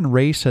the human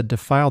race had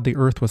defiled the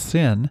earth with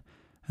sin,"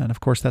 and of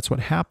course that's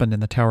what happened in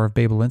the Tower of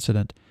Babel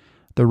incident,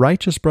 "the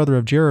righteous brother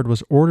of Jared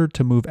was ordered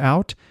to move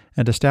out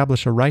and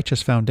establish a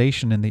righteous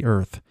foundation in the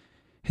earth.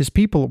 His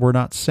people were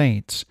not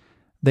saints.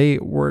 They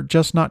were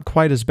just not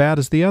quite as bad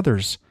as the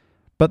others.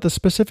 But the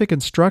specific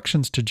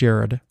instructions to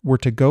Jared were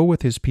to go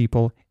with his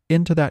people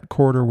into that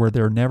quarter where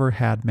there never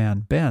had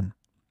man been."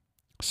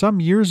 Some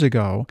years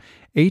ago,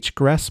 H.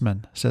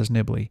 Gressman, says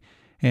Nibley,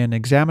 in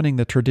examining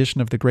the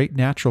tradition of the great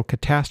natural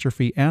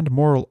catastrophe and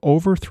moral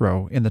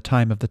overthrow in the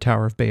time of the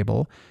Tower of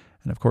Babel,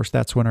 and of course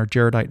that's when our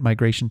Jaredite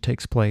migration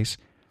takes place,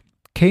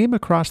 came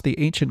across the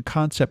ancient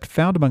concept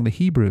found among the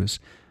Hebrews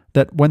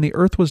that when the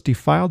earth was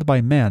defiled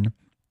by men,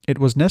 it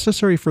was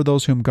necessary for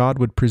those whom God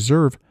would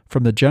preserve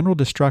from the general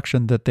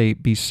destruction that they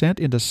be sent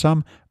into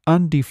some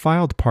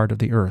undefiled part of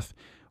the earth,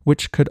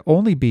 which could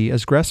only be,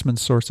 as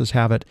Gressman's sources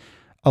have it,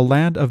 a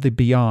land of the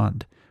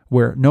beyond,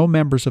 where no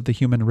members of the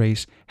human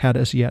race had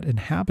as yet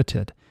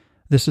inhabited.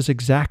 This is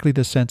exactly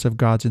the sense of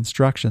God's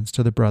instructions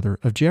to the brother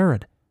of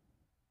Jared.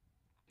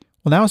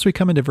 Well, now as we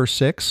come into verse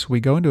 6, we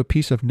go into a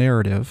piece of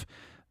narrative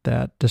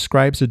that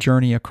describes a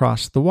journey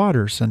across the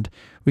waters, and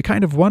we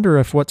kind of wonder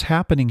if what's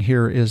happening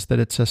here is that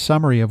it's a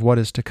summary of what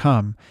is to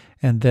come,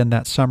 and then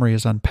that summary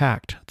is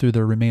unpacked through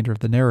the remainder of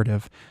the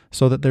narrative,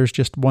 so that there's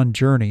just one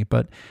journey.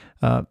 But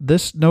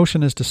this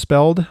notion is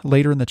dispelled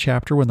later in the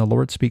chapter when the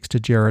Lord speaks to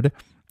Jared,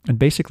 and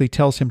basically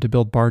tells him to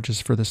build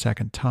barges for the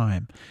second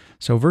time.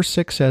 So verse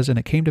 6 says, "And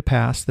it came to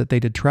pass that they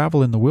did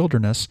travel in the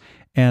wilderness,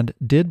 and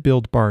did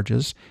build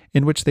barges,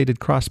 in which they did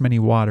cross many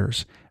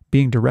waters,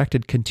 being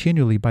directed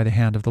continually by the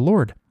hand of the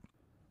Lord."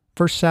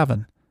 Verse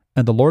 7,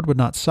 "And the Lord would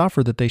not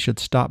suffer that they should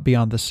stop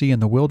beyond the sea in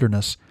the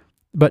wilderness,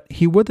 but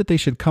he would that they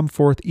should come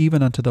forth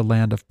even unto the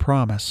land of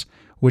promise,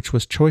 which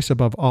was choice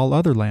above all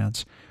other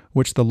lands,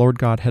 which the Lord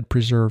God had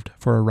preserved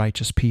for a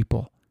righteous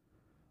people."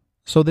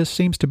 So this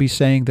seems to be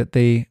saying that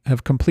they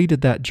have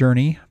completed that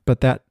journey,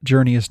 but that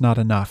journey is not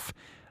enough.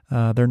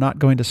 They're not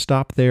going to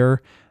stop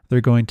there.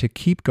 They're going to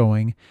keep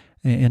going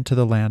into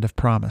the land of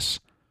promise.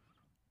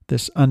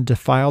 This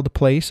undefiled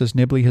place, as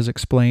Nibley has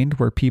explained,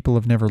 where people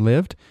have never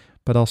lived,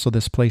 but also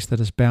this place that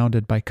is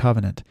bounded by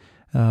covenant,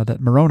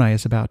 that Moroni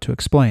is about to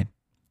explain.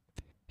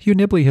 Hugh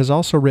Nibley has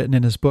also written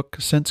in his book,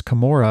 Since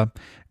Cumorah,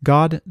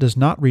 God does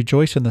not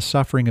rejoice in the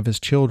suffering of his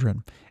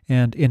children,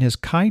 and in his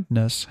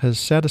kindness has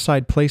set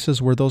aside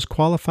places where those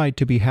qualified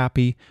to be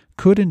happy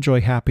could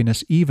enjoy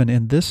happiness even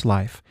in this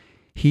life.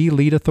 He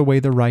leadeth away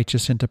the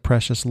righteous into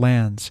precious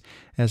lands,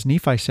 as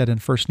Nephi said in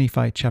 1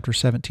 Nephi chapter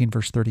 17,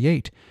 verse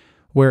 38,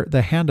 where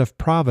the hand of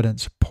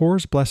providence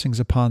pours blessings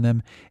upon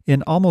them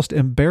in almost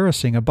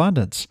embarrassing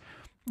abundance.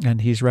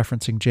 And he's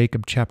referencing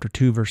Jacob chapter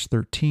 2, verse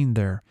 13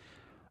 there.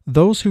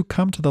 Those who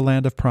come to the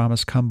land of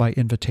promise come by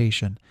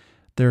invitation.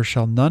 There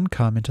shall none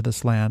come into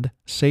this land,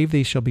 save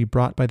they shall be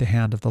brought by the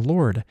hand of the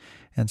Lord.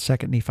 And 2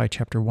 Nephi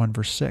chapter 1,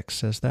 verse 6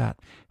 says that.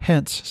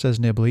 Hence, says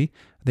Nibley,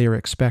 they are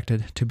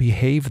expected to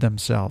behave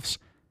themselves.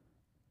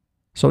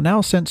 So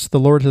now, since the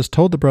Lord has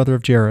told the brother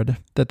of Jared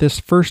that this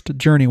first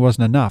journey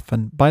wasn't enough,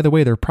 and by the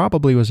way, there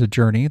probably was a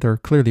journey, there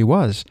clearly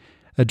was,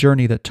 a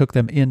journey that took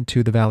them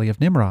into the valley of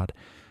Nimrod,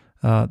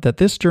 that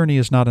this journey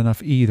is not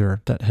enough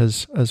either, that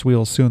has, as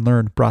we'll soon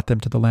learn, brought them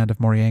to the land of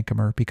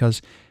Moriancumer,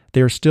 because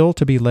they are still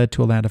to be led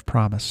to a land of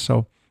promise.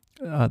 So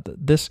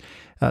this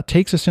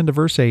takes us into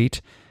verse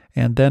 8,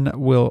 and then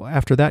we'll,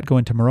 after that, go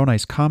into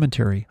Moroni's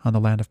commentary on the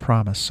land of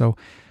promise. So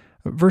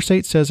verse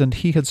 8 says, "And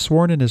he had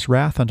sworn in his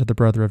wrath unto the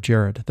brother of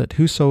Jared, that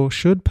whoso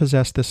should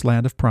possess this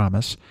land of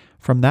promise,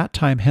 from that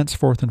time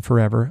henceforth and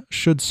forever,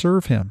 should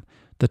serve him,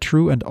 the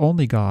true and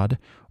only God,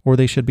 or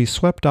they should be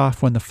swept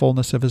off when the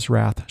fullness of his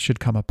wrath should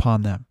come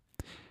upon them."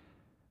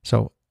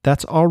 So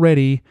that's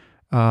already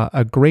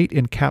a great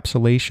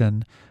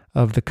encapsulation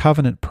of the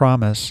covenant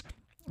promise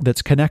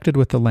that's connected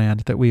with the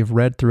land that we have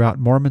read throughout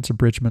Mormon's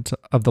abridgments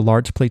of the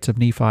large plates of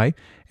Nephi,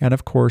 and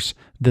of course,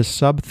 this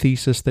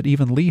sub-thesis that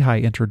even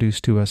Lehi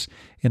introduced to us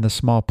in the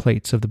small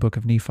plates of the book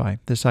of Nephi.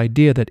 This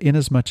idea that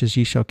inasmuch as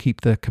ye shall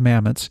keep the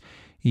commandments,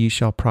 ye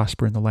shall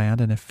prosper in the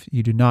land, and if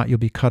you do not, you'll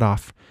be cut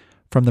off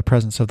from the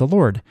presence of the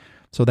Lord.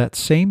 So that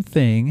same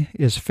thing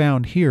is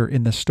found here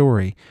in the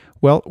story.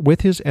 Well,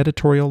 with his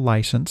editorial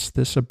license,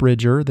 this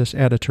abridger, this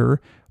editor,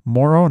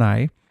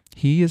 Moroni,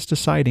 he is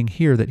deciding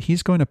here that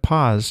he's going to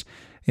pause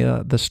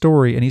the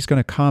story and he's going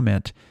to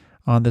comment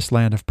on this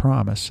land of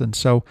promise. And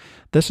so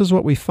this is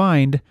what we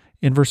find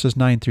in verses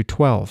 9 through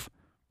 12.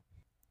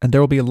 And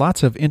there will be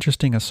lots of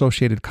interesting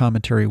associated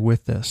commentary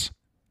with this.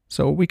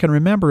 So we can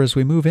remember as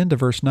we move into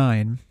verse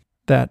 9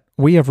 that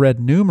we have read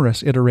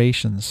numerous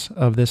iterations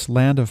of this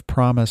land of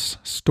promise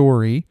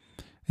story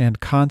and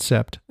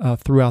concept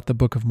throughout the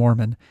Book of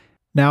Mormon.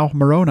 Now,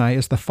 Moroni,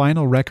 as the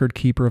final record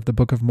keeper of the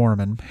Book of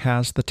Mormon,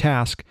 has the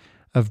task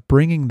of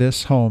bringing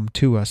this home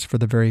to us for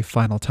the very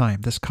final time,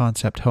 this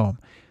concept home.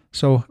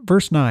 So,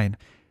 verse 9,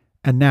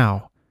 "And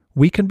now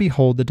we can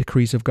behold the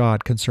decrees of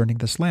God concerning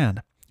this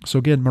land." So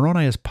again,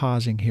 Moroni is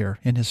pausing here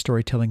in his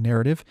storytelling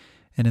narrative,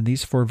 and in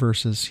these 4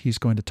 verses, he's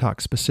going to talk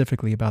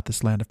specifically about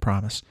this land of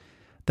promise.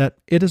 That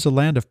it is a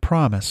land of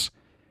promise,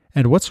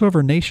 and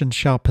whatsoever nation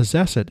shall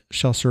possess it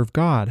shall serve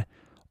God,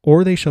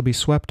 or they shall be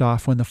swept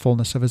off when the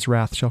fullness of his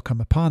wrath shall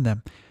come upon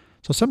them.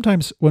 So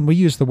sometimes when we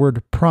use the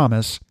word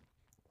promise,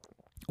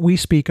 we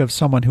speak of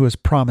someone who is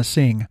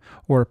promising,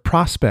 or a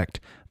prospect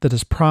that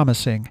is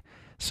promising.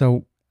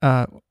 So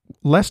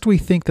lest we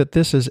think that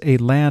this is a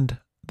land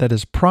that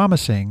is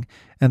promising,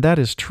 and that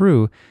is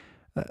true,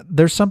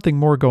 there's something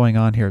more going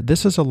on here.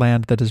 This is a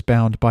land that is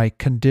bound by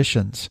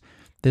conditions.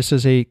 This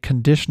is a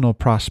conditional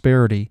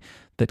prosperity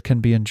that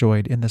can be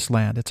enjoyed in this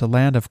land. It's a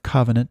land of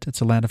covenant.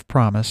 It's a land of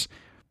promise.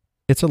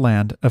 It's a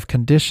land of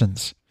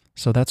conditions.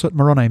 So that's what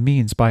Moroni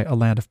means by a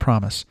land of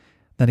promise.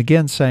 Then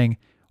again saying,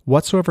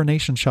 whatsoever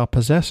nation shall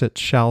possess it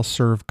shall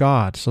serve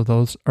God. So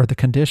those are the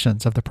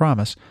conditions of the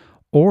promise.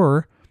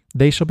 Or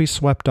they shall be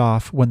swept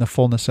off when the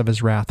fullness of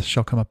his wrath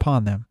shall come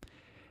upon them.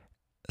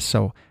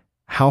 So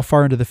how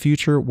far into the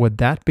future would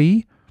that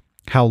be?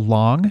 How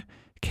long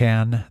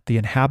can the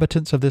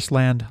inhabitants of this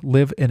land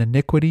live in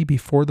iniquity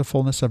before the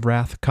fullness of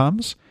wrath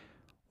comes?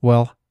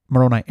 Well,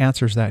 Moroni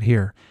answers that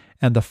here.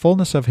 And the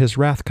fullness of his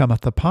wrath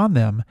cometh upon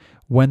them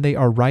when they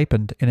are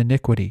ripened in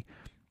iniquity.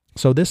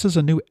 So this is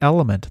a new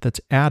element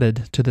that's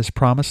added to this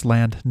promised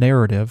land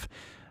narrative,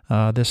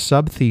 this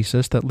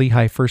sub-thesis that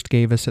Lehi first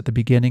gave us at the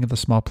beginning of the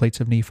small plates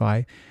of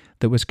Nephi,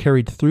 that was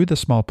carried through the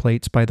small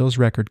plates by those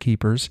record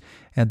keepers,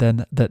 and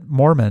then that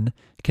Mormon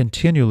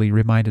continually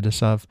reminded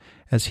us of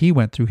as he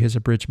went through his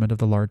abridgment of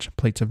the large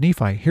plates of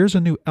Nephi. Here's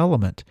a new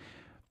element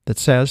that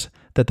says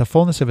that the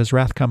fullness of his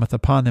wrath cometh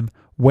upon them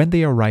when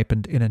they are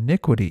ripened in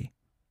iniquity.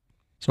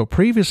 So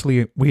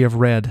previously we have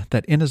read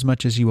that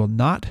inasmuch as you will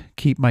not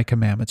keep my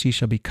commandments, ye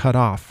shall be cut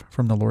off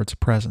from the Lord's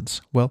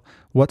presence. Well,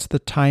 what's the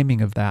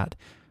timing of that?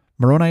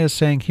 Moroni is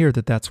saying here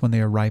that that's when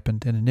they are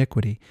ripened in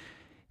iniquity.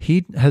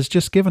 He has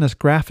just given us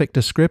graphic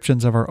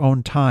descriptions of our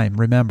own time,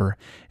 remember,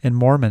 in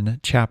Mormon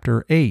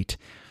chapter 8,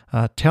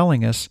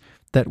 telling us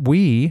that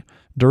we,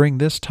 during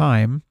this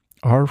time,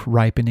 are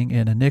ripening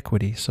in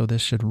iniquity. So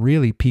this should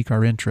really pique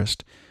our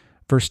interest.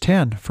 Verse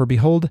 10, For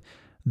behold,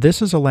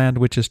 this is a land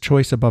which is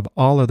choice above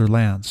all other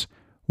lands.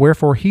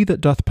 Wherefore he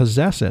that doth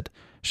possess it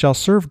shall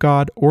serve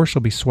God or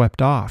shall be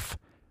swept off.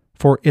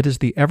 For it is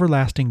the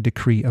everlasting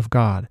decree of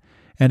God.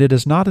 And it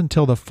is not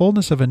until the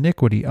fullness of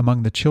iniquity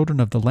among the children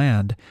of the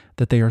land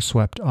that they are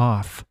swept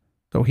off.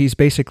 So he's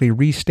basically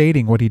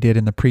restating what he did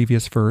in the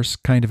previous verse,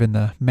 kind of in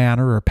the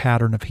manner or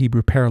pattern of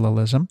Hebrew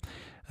parallelism.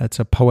 That's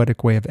a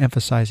poetic way of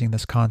emphasizing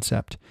this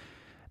concept.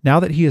 Now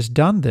that he has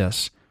done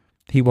this,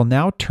 he will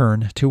now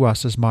turn to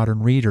us as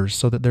modern readers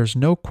so that there's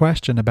no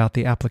question about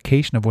the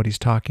application of what he's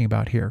talking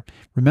about here.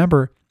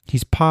 Remember,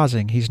 he's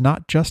pausing. He's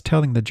not just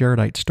telling the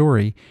Jaredite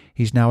story.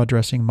 He's now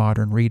addressing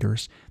modern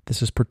readers.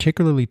 This is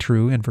particularly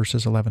true in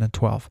verses 11 and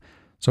 12.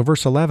 So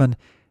verse 11,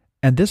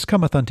 And this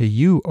cometh unto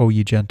you, O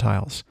ye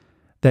Gentiles,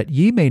 that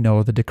ye may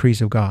know the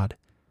decrees of God,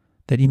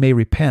 that ye may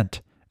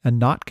repent, and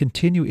not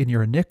continue in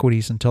your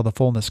iniquities until the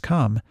fullness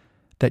come,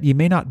 that ye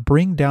may not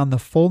bring down the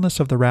fullness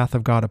of the wrath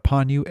of God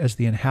upon you as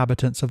the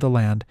inhabitants of the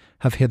land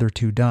have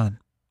hitherto done.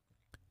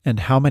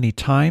 And how many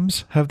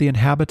times have the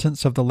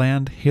inhabitants of the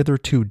land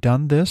hitherto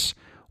done this?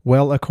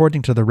 Well,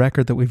 according to the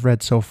record that we've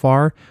read so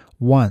far,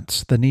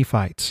 once, the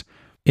Nephites,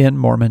 in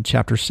Mormon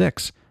chapter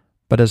 6.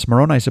 But as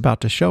Moroni is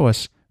about to show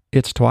us,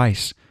 it's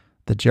twice.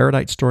 The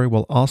Jaredite story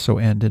will also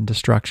end in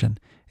destruction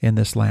in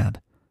this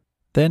land.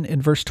 Then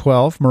in verse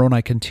 12,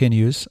 Moroni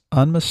continues,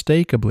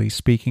 unmistakably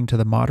speaking to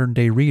the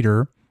modern-day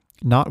reader,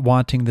 not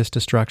wanting this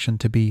destruction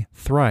to be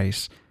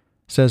thrice,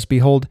 says,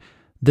 Behold,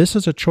 this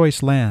is a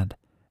choice land,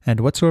 and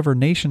whatsoever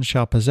nation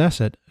shall possess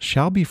it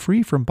shall be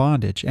free from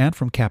bondage and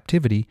from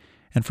captivity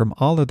and from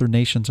all other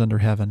nations under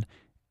heaven,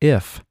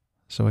 if,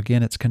 so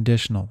again it's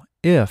conditional,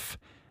 if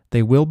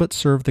they will but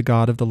serve the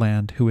God of the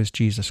land, who is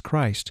Jesus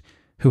Christ,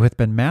 who hath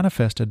been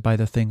manifested by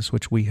the things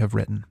which we have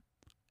written.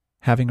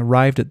 Having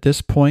arrived at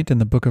this point in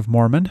the Book of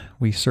Mormon,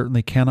 we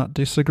certainly cannot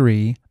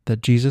disagree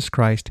that Jesus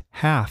Christ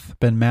hath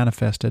been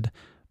manifested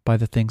by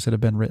the things that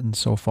have been written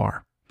so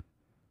far.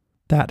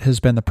 That has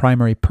been the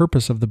primary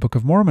purpose of the Book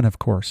of Mormon, of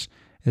course,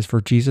 is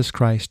for Jesus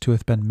Christ to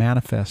have been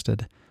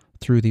manifested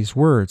through these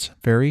words.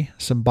 Very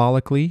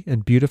symbolically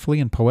and beautifully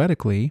and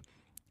poetically,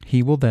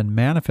 he will then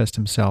manifest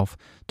himself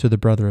to the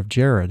brother of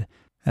Jared,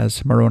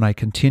 as Moroni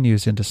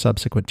continues into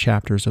subsequent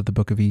chapters of the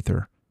Book of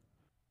Ether.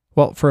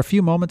 Well, for a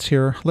few moments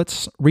here,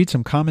 let's read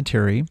some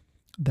commentary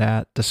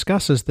that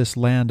discusses this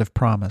land of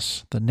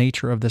promise, the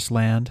nature of this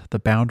land, the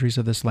boundaries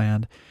of this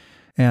land,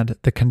 and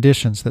the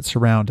conditions that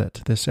surround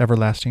it, this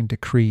everlasting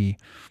decree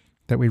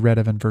that we read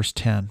of in verse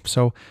 10.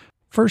 So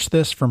first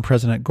this from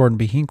President Gordon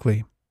B.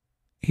 Hinckley.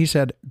 He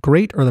said,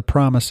 Great are the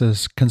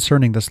promises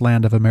concerning this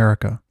land of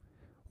America.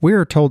 We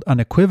are told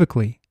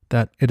unequivocally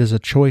that it is a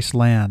choice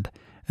land,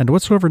 and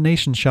whatsoever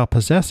nation shall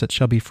possess it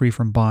shall be free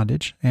from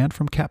bondage, and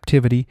from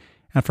captivity,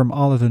 and from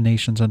all other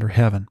nations under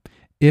heaven,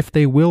 if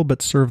they will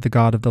but serve the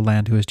God of the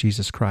land, who is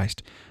Jesus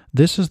Christ.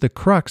 This is the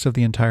crux of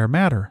the entire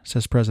matter,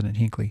 says President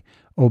Hinckley,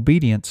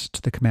 obedience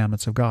to the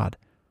commandments of God.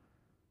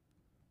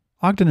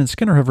 Ogden and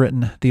Skinner have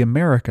written, The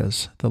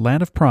Americas, the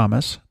land of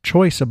promise,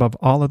 choice above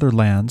all other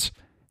lands,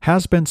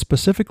 has been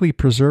specifically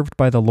preserved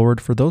by the Lord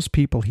for those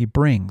people he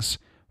brings,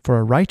 for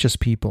a righteous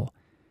people.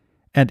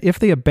 And if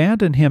they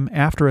abandon him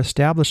after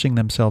establishing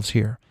themselves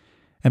here,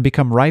 and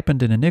become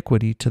ripened in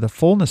iniquity to the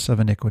fullness of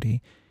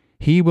iniquity,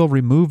 he will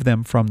remove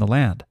them from the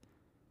land.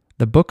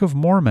 The Book of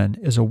Mormon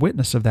is a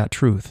witness of that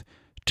truth.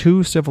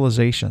 Two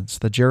civilizations,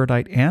 the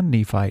Jaredite and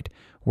Nephite,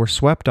 were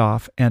swept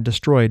off and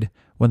destroyed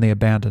when they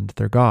abandoned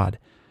their God.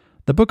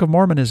 The Book of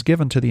Mormon is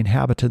given to the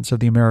inhabitants of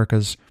the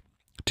Americas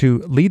to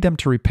lead them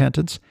to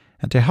repentance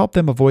and to help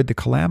them avoid the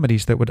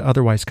calamities that would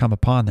otherwise come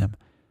upon them.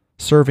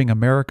 Serving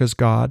America's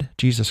God,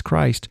 Jesus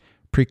Christ,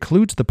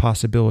 precludes the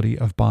possibility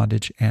of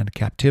bondage and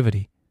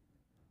captivity.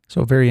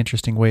 So a very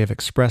interesting way of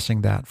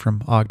expressing that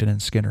from Ogden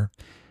and Skinner.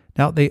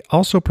 Now, they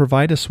also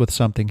provide us with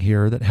something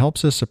here that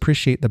helps us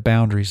appreciate the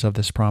boundaries of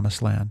this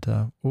promised land.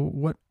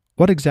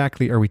 What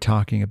exactly are we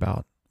talking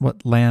about?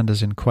 What land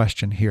is in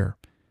question here?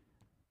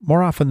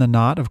 More often than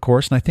not, of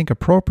course, and I think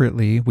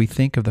appropriately, we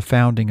think of the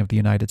founding of the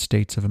United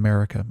States of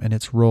America and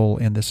its role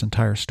in this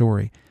entire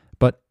story.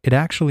 But it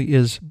actually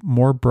is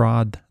more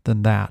broad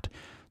than that.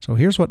 So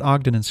here's what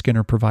Ogden and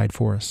Skinner provide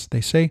for us.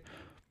 They say,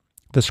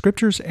 the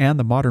Scriptures and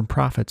the modern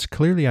prophets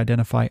clearly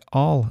identify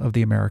all of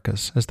the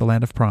Americas as the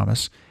land of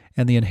promise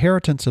and the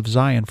inheritance of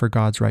Zion for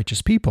God's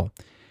righteous people.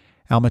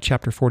 Alma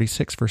chapter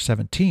 46, verse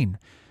 17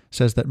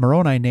 says that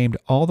Moroni named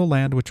all the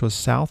land which was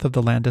south of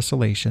the land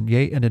desolation,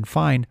 yea, and in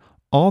fine,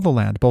 all the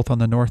land, both on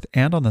the north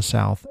and on the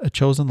south, a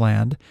chosen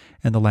land,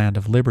 and the land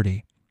of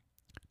liberty.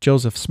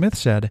 Joseph Smith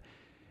said,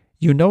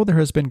 "You know there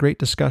has been great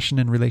discussion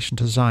in relation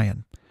to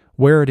Zion,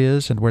 where it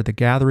is and where the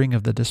gathering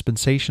of the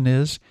dispensation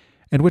is,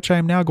 and which I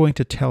am now going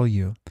to tell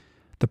you.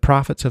 The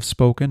prophets have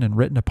spoken and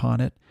written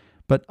upon it,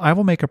 but I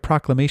will make a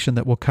proclamation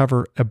that will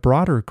cover a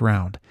broader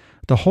ground.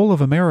 The whole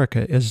of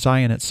America is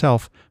Zion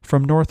itself,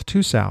 from north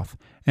to south,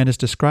 and is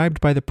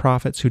described by the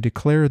prophets who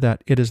declare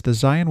that it is the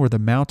Zion where the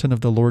mountain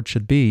of the Lord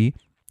should be,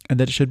 and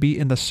that it should be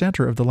in the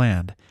center of the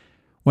land.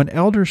 When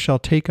elders shall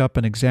take up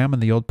and examine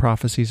the old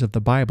prophecies of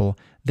the Bible,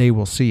 they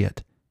will see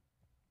it."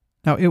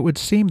 Now, it would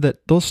seem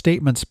that those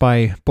statements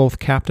by both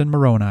Captain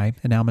Moroni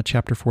in Alma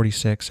chapter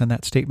 46 and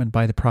that statement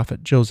by the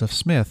prophet Joseph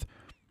Smith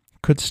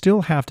could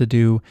still have to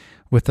do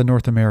with the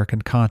North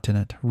American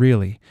continent,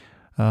 really.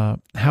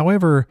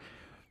 However,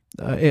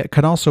 it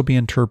can also be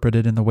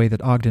interpreted in the way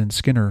that Ogden and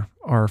Skinner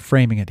are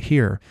framing it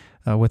here,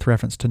 with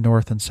reference to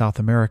North and South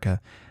America.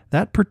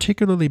 That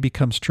particularly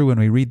becomes true when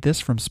we read this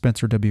from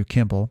Spencer W.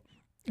 Kimball.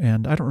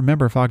 And I don't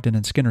remember if Ogden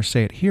and Skinner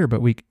say it here,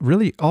 but we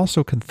really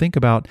also can think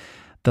about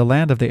the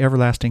land of the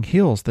everlasting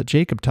hills that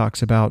Jacob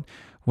talks about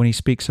when he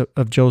speaks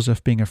of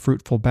Joseph being a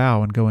fruitful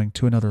bough and going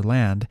to another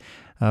land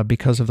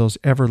because of those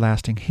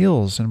everlasting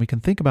hills. And we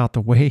can think about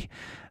the way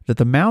that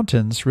the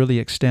mountains really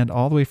extend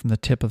all the way from the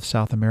tip of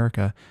South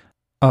America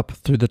up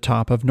through the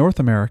top of North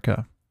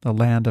America, the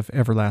land of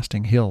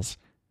everlasting hills.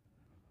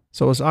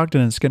 So as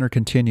Ogden and Skinner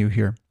continue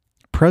here,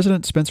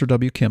 President Spencer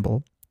W.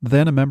 Kimball,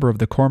 then a member of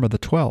the Quorum of the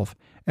 12,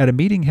 at a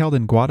meeting held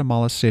in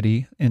Guatemala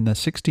City in the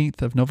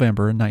 16th of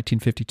November in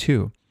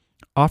 1952,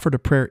 offered a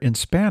prayer in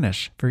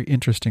Spanish. Very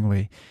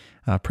interestingly,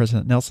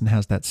 President Nelson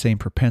has that same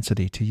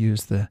propensity to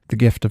use the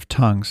gift of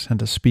tongues and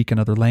to speak in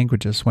other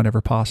languages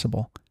whenever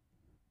possible.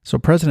 So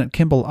President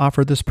Kimball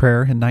offered this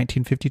prayer in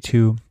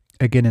 1952,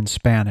 again in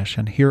Spanish,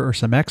 and here are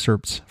some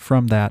excerpts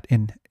from that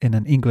in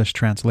an English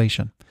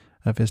translation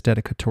of his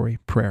dedicatory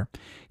prayer.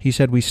 He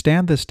said, "We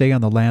stand this day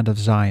on the land of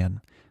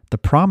Zion, the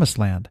promised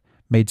land,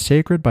 made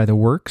sacred by the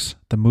works,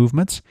 the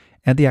movements,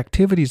 and the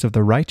activities of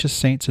the righteous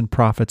saints and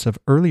prophets of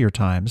earlier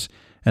times,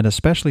 and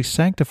especially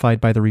sanctified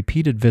by the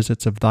repeated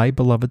visits of thy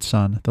beloved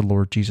Son, the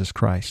Lord Jesus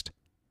Christ."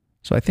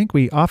 So I think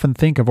we often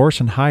think of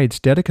Orson Hyde's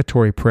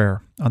dedicatory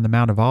prayer on the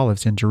Mount of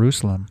Olives in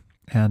Jerusalem,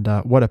 and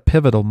what a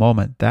pivotal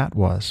moment that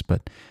was.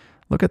 But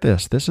look at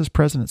this. This is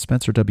President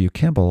Spencer W.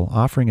 Kimball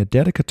offering a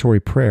dedicatory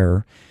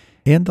prayer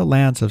in the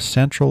lands of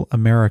Central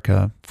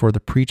America for the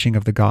preaching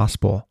of the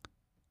gospel.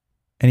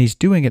 And he's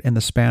doing it in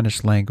the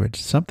Spanish language.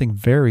 Something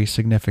very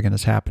significant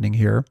is happening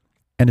here.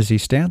 And as he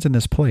stands in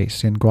this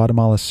place in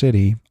Guatemala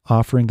City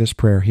offering this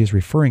prayer, he is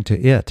referring to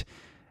it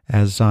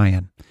as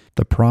Zion,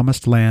 the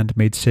promised land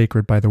made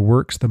sacred by the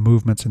works, the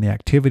movements, and the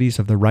activities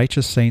of the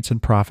righteous saints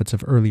and prophets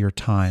of earlier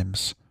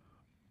times.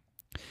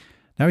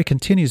 Now he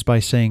continues by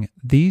saying,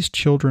 "These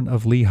children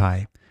of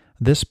Lehi,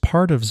 this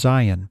part of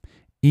Zion,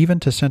 even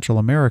to Central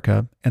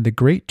America, and the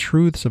great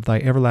truths of thy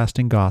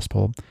everlasting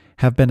gospel,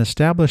 have been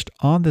established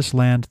on this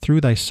land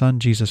through thy Son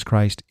Jesus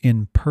Christ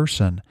in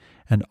person,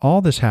 and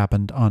all this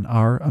happened on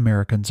our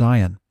American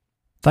Zion.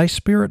 Thy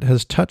Spirit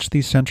has touched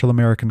these Central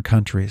American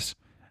countries,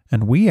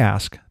 and we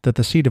ask that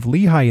the seed of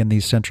Lehi in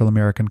these Central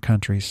American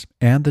countries,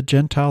 and the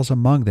Gentiles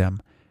among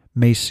them,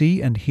 may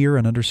see and hear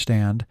and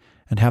understand,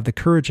 and have the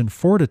courage and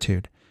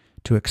fortitude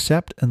to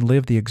accept and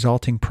live the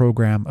exalting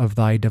program of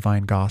thy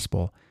divine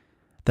gospel,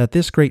 that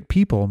this great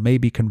people may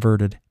be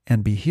converted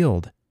and be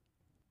healed."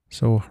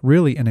 So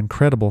really an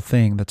incredible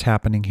thing that's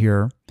happening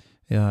here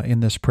in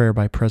this prayer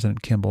by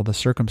President Kimball. The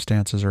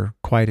circumstances are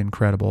quite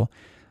incredible.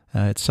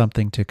 It's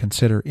something to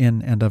consider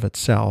in and of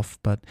itself,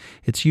 but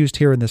it's used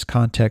here in this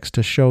context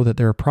to show that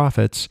there are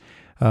prophets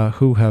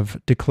who have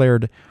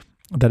declared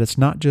that it's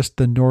not just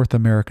the North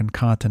American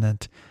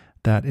continent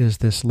that is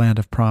this land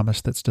of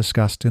promise that's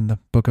discussed in the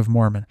Book of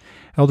Mormon.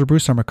 Elder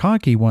Bruce R.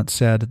 McConkie once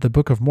said, "The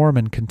Book of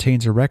Mormon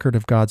contains a record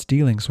of God's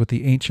dealings with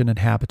the ancient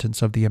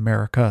inhabitants of the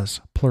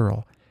Americas,"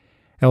 plural.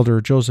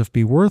 Elder Joseph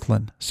B.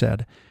 Worthland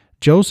said,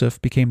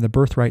 "Joseph became the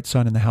birthright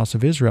son in the house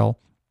of Israel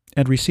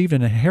and received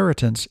an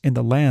inheritance in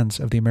the lands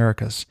of the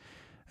Americas."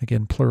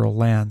 Again, plural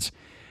lands.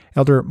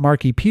 Elder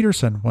Mark E.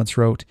 Peterson once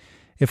wrote,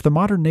 "If the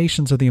modern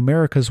nations of the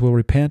Americas will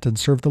repent and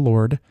serve the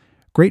Lord,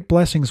 great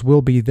blessings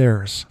will be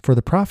theirs. For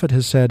the prophet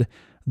has said,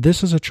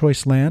 'This is a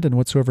choice land, and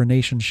whatsoever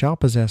nation shall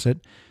possess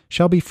it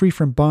shall be free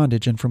from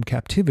bondage and from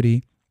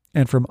captivity,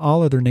 and from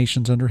all other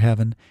nations under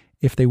heaven,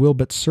 if they will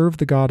but serve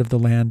the God of the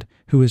land,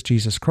 who is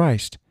Jesus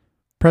Christ.'"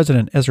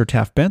 President Ezra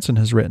Taft Benson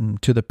has written,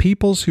 "To the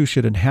peoples who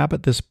should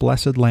inhabit this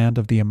blessed land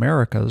of the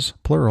Americas,"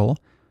 plural,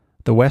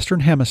 "the Western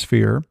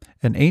Hemisphere,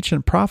 an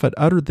ancient prophet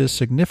uttered this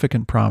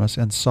significant promise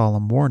and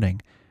solemn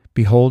warning.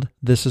 Behold,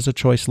 this is a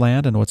choice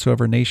land, and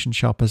whatsoever nation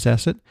shall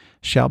possess it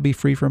shall be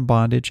free from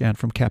bondage and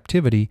from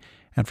captivity,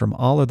 and from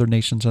all other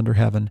nations under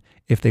heaven,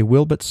 if they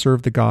will but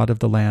serve the God of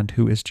the land,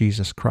 who is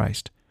Jesus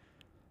Christ."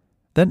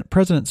 Then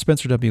President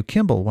Spencer W.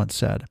 Kimball once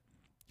said,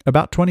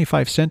 About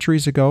 25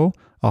 centuries ago,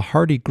 a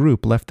hardy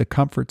group left the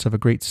comforts of a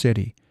great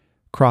city,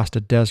 crossed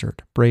a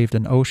desert, braved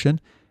an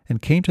ocean,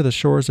 and came to the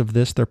shores of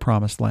this their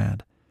promised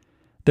land.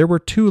 There were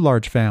two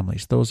large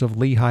families, those of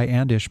Lehi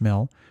and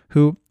Ishmael,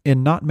 who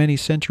in not many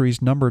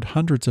centuries numbered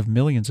hundreds of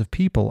millions of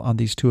people on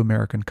these two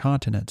American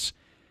continents.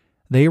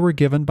 They were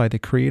given by the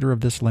creator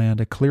of this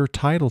land a clear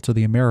title to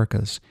the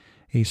Americas,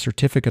 a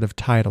certificate of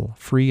title,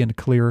 free and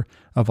clear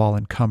of all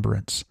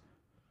encumbrance.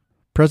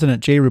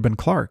 President J. Reuben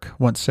Clark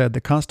once said,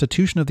 "The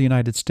Constitution of the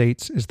United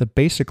States is the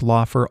basic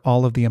law for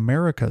all of the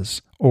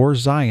Americas, or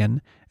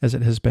Zion, as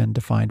it has been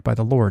defined by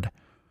the Lord."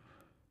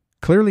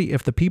 Clearly,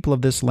 if the people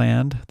of this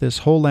land, this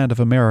whole land of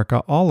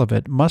America, all of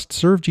it, must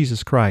serve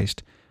Jesus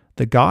Christ,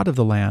 the God of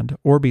the land,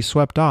 or be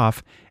swept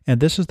off,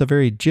 and this is the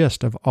very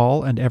gist of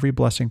all and every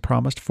blessing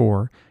promised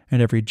for,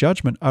 and every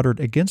judgment uttered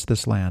against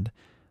this land,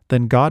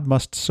 then God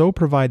must so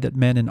provide that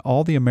men in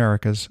all the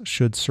Americas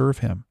should serve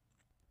him.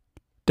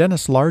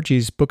 Dennis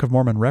Largey's Book of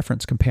Mormon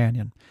Reference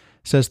Companion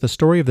says the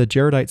story of the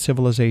Jaredite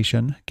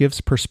civilization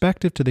gives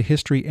perspective to the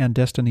history and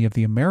destiny of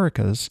the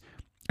Americas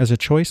as a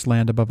choice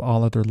land above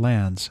all other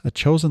lands, a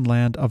chosen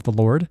land of the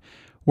Lord,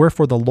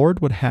 wherefore the Lord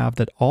would have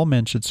that all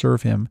men should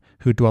serve him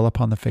who dwell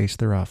upon the face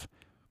thereof.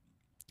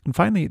 And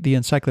finally, the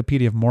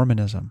Encyclopedia of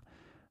Mormonism,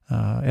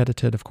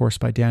 edited, of course,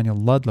 by Daniel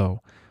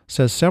Ludlow,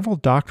 says several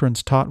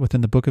doctrines taught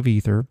within the Book of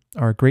Ether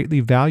are greatly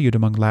valued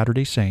among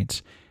Latter-day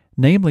Saints,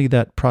 namely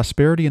that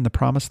prosperity in the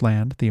Promised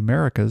Land, the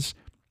Americas,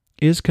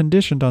 is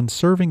conditioned on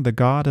serving the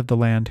God of the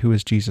land who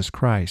is Jesus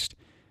Christ.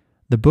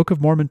 The Book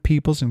of Mormon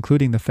peoples,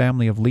 including the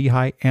family of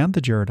Lehi and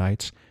the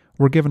Jaredites,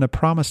 were given a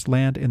promised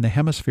land in the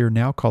hemisphere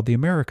now called the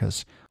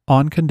Americas,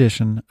 on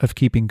condition of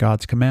keeping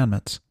God's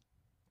commandments.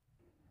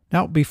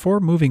 Now, before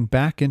moving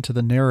back into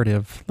the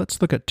narrative,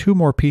 let's look at two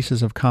more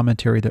pieces of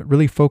commentary that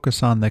really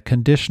focus on the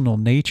conditional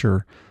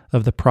nature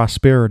of the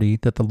prosperity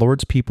that the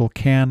Lord's people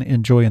can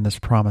enjoy in this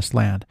promised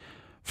land.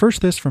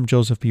 First, this from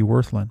Joseph B.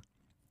 Wirthlin.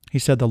 He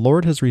said, "The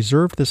Lord has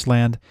reserved this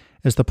land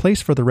as the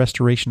place for the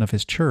restoration of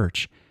his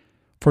church.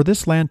 For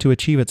this land to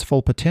achieve its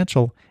full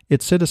potential,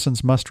 its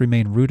citizens must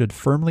remain rooted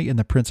firmly in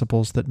the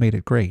principles that made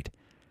it great.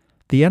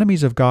 The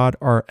enemies of God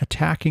are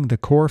attacking the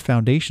core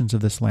foundations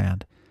of this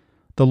land.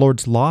 The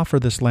Lord's law for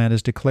this land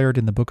is declared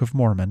in the Book of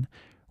Mormon,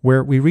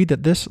 where we read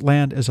that this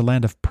land is a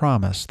land of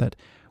promise, that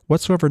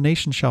whatsoever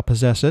nation shall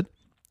possess it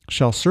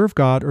shall serve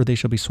God or they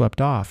shall be swept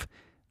off.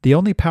 The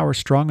only power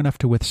strong enough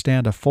to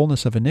withstand a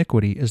fullness of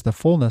iniquity is the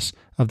fullness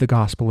of the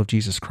gospel of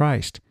Jesus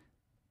Christ."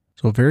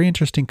 So a very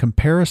interesting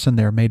comparison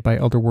there made by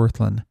Elder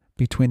Wirthlin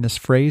between this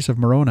phrase of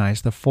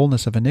Moroni's, the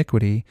fullness of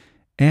iniquity,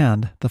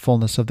 and the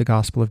fullness of the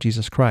gospel of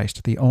Jesus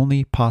Christ, the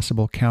only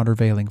possible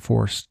countervailing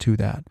force to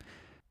that.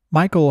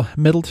 Michael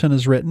Middleton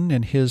has written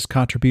in his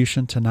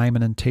contribution to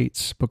Nyman and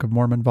Tate's Book of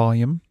Mormon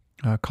volume,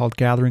 called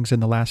Gatherings in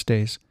the Last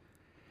Days,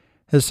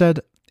 has said,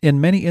 "In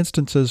many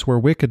instances where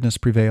wickedness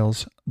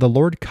prevails, the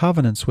Lord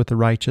covenants with the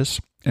righteous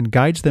and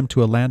guides them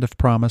to a land of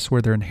promise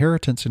where their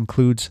inheritance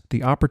includes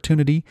the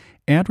opportunity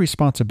and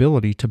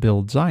responsibility to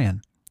build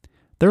Zion.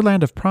 Their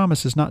land of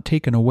promise is not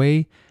taken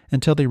away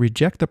until they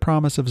reject the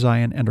promise of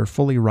Zion and are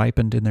fully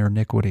ripened in their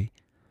iniquity.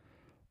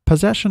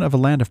 Possession of a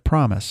land of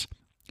promise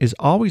is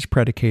always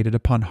predicated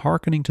upon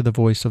hearkening to the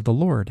voice of the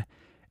Lord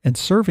and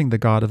serving the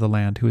God of the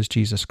land who is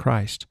Jesus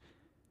Christ.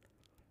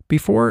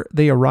 Before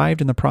they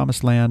arrived in the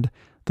promised land,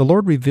 the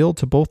Lord revealed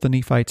to both the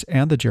Nephites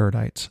and the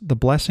Jaredites the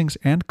blessings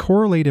and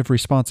correlative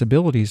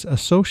responsibilities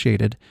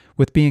associated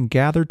with being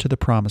gathered to the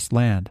promised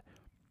land.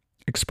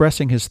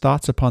 Expressing his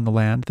thoughts upon the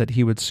land that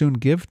he would soon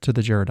give to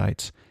the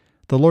Jaredites,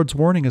 the Lord's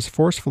warning is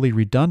forcefully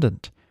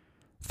redundant.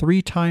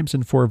 3 times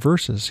in 4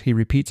 verses, he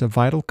repeats a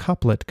vital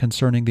couplet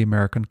concerning the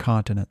American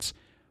continents.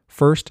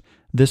 First,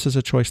 this is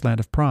a choice land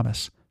of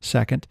promise.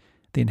 Second,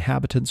 the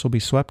inhabitants will be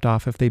swept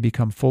off if they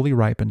become fully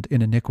ripened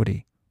in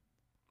iniquity.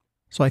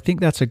 So I think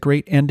that's a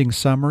great ending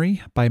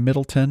summary by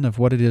Middleton of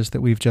what it is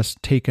that we've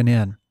just taken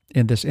in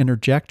this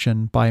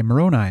interjection by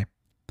Moroni.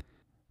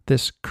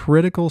 This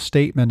critical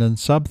statement and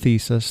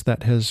subthesis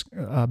that has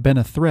been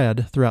a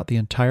thread throughout the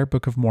entire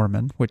Book of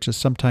Mormon, which has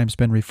sometimes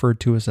been referred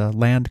to as a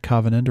land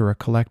covenant or a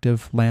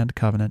collective land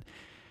covenant,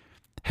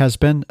 has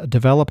been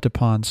developed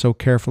upon so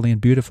carefully and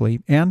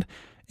beautifully and,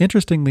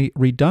 interestingly,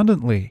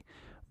 redundantly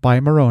by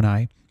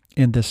Moroni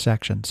in this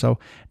section. So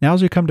now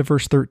as we come to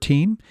verse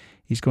 13,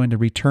 he's going to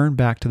return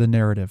back to the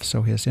narrative,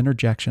 so his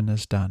interjection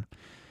is done.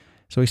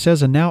 So he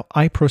says, "And now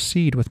I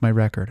proceed with my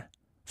record.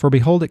 For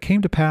behold, it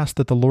came to pass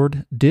that the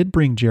Lord did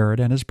bring Jared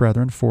and his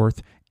brethren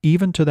forth,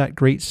 even to that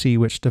great sea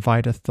which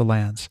divideth the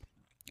lands.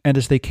 And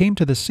as they came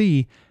to the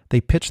sea, they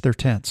pitched their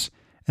tents,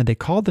 and they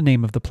called the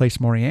name of the place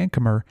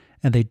Moriancumer,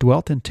 and they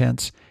dwelt in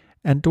tents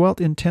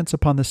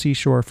upon the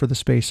seashore for the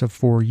space of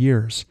 4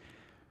 years.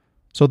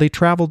 So they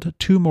traveled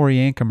to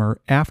Moriancumer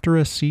after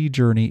a sea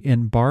journey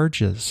in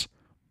barges.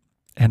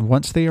 And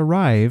once they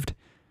arrived,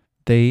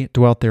 they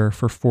dwelt there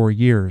for 4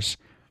 years.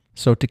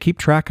 So to keep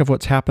track of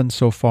what's happened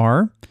so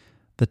far,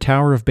 the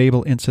Tower of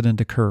Babel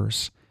incident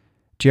occurs.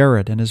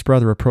 Jared and his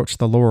brother approach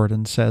the Lord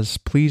and says,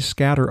 "Please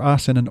scatter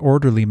us in an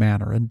orderly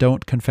manner and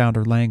don't confound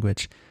our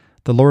language.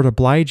 The Lord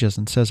obliges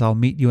and says, I'll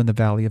meet you in the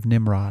valley of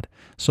Nimrod.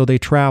 So they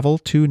travel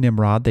to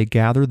Nimrod, they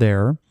gather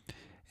there,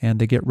 and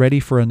they get ready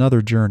for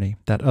another journey.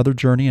 That other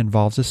journey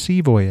involves a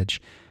sea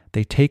voyage.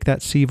 They take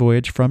that sea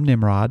voyage from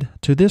Nimrod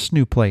to this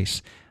new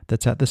place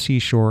that's at the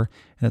seashore,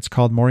 and it's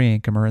called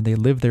Moriancumer, and they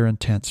live there in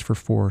tents for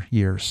 4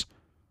 years.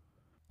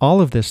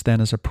 All of this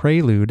then is a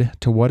prelude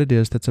to what it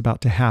is that's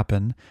about to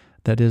happen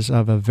that is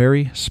of a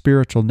very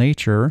spiritual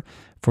nature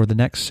for the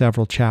next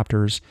several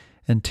chapters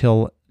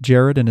until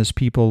Jared and his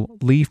people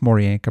leave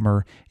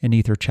Moriancumer in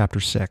Ether chapter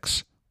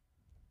 6.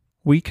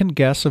 We can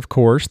guess, of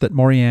course, that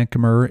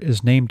Moriancumer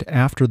is named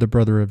after the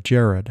brother of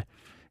Jared.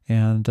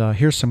 And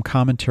here's some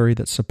commentary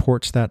that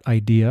supports that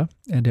idea,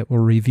 and it will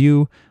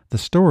review the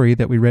story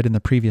that we read in the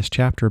previous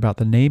chapter about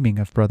the naming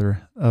of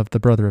the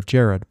brother of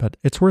Jared, but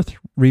it's worth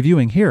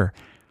reviewing here.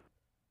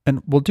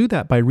 And we'll do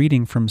that by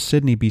reading from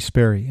Sidney B.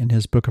 Sperry in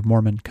his Book of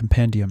Mormon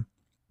Compendium.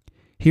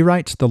 He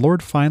writes, The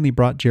Lord finally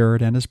brought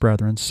Jared and his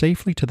brethren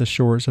safely to the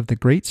shores of the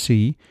great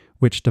sea,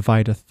 which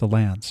divideth the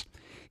lands.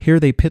 Here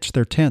they pitched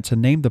their tents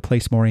and named the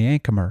place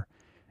Moriancumer,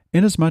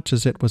 inasmuch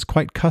as it was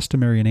quite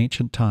customary in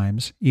ancient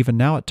times, even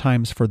now at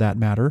times for that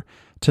matter,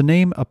 to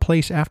name a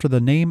place after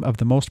the name of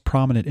the most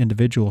prominent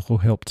individual who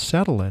helped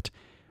settle it.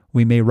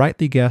 We may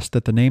rightly guess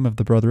that the name of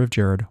the brother of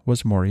Jared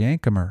was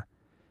Moriancumer.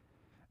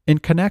 In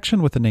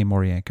connection with the name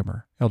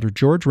Moriancumer, Elder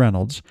George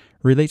Reynolds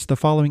relates the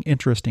following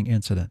interesting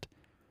incident.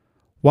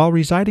 While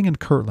residing in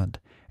Kirtland,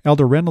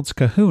 Elder Reynolds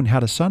Cahoon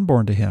had a son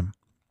born to him.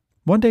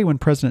 One day when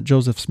President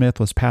Joseph Smith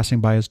was passing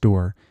by his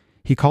door,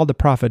 he called the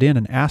prophet in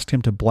and asked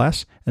him to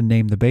bless and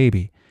name the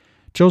baby.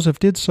 Joseph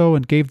did so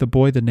and gave the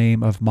boy the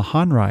name of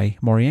Mahonri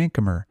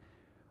Moriancumer.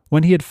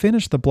 When he had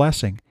finished the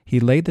blessing, he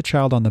laid the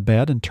child on the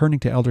bed, and turning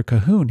to Elder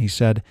Cahoon, he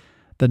said,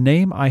 The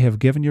name I have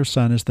given your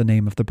son is the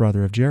name of the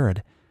brother of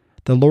Jared.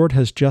 The Lord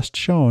has just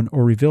shown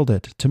or revealed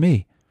it to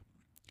me.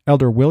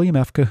 Elder William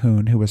F.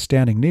 Cahoon, who was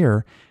standing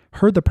near,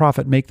 heard the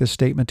prophet make this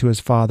statement to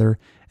his father,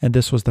 and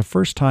this was the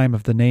first time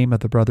of the name of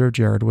the brother of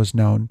Jared was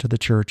known to the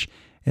church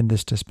in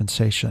this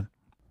dispensation.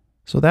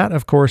 So that,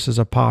 of course, is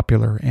a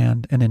popular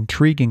and an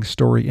intriguing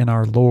story in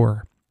our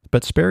lore.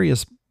 But Sperry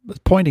is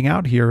pointing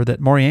out here that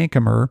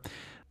Moriancumer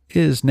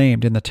is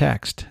named in the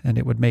text, and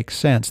it would make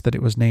sense that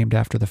it was named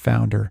after the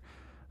founder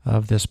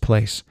of this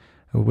place,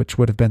 which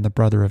would have been the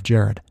brother of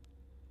Jared.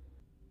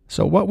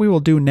 So what we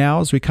will do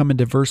now as we come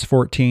into verse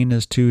 14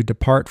 is to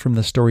depart from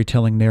the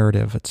storytelling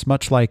narrative. It's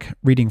much like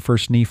reading 1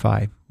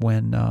 Nephi,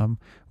 when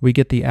we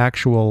get the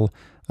actual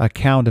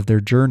account of their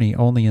journey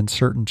only in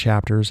certain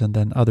chapters, and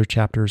then other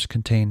chapters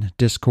contain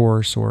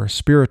discourse or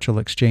spiritual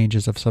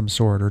exchanges of some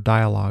sort or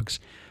dialogues.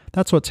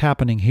 That's what's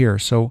happening here.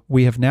 So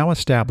we have now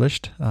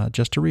established,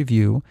 just to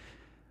review,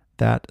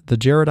 that the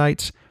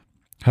Jaredites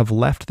have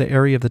left the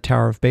area of the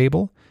Tower of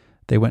Babel.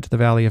 They went to the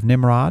Valley of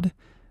Nimrod.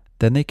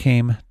 Then they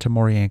came to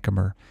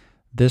Moriancumer.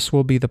 This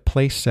will be the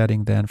place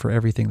setting then for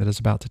everything that is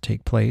about to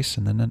take place.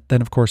 And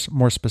then of course,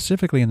 more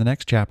specifically in the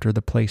next chapter,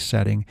 the place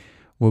setting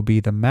will be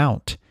the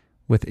mount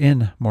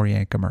within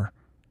Moriancumer.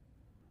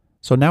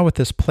 So now with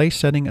this place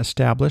setting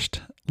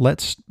established,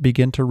 let's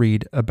begin to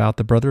read about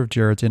the brother of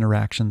Jared's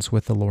interactions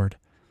with the Lord.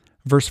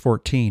 Verse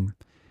 14,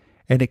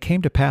 And it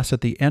came to pass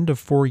at the end of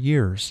 4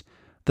 years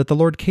that the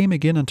Lord came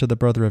again unto the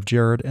brother of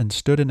Jared, and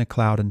stood in a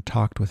cloud and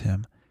talked with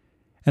him.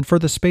 And for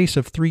the space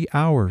of 3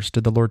 hours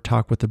did the Lord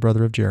talk with the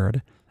brother of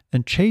Jared,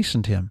 and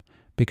chastened him,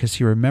 because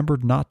he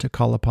remembered not to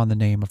call upon the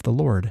name of the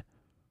Lord.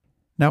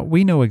 Now,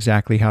 we know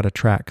exactly how to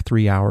track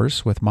 3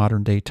 hours with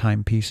modern-day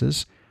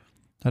timepieces.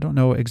 I don't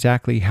know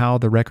exactly how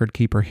the record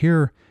keeper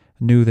here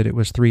knew that it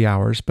was 3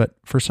 hours, but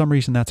for some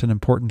reason that's an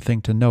important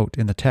thing to note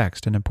in the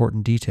text, an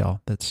important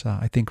detail that's,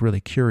 I think, really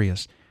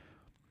curious.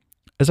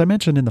 As I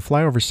mentioned in the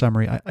flyover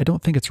summary, I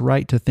don't think it's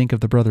right to think of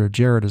the brother of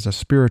Jared as a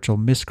spiritual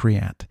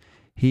miscreant.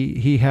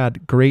 He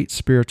had great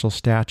spiritual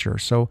stature,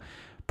 so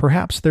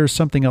perhaps there's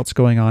something else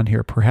going on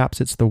here. Perhaps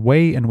it's the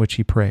way in which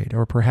he prayed,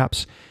 or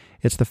perhaps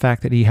it's the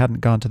fact that he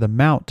hadn't gone to the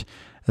mount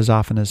as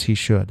often as he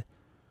should.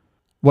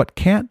 What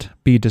can't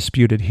be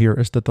disputed here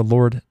is that the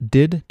Lord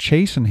did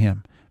chasten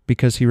him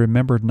because he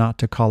remembered not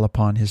to call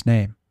upon his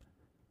name.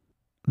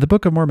 The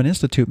Book of Mormon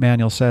Institute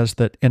manual says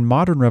that in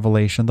modern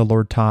revelation the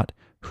Lord taught,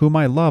 Whom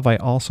I love I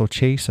also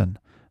chasten,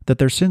 that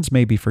their sins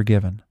may be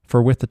forgiven.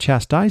 For with the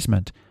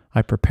chastisement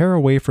I prepare a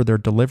way for their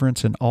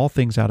deliverance in all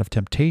things out of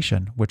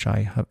temptation, which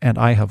I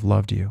have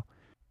loved you.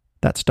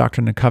 That's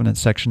Doctrine and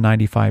Covenants, section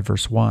 95,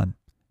 verse 1.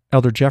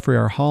 Elder Jeffrey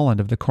R. Holland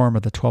of the Quorum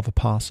of the 12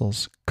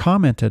 Apostles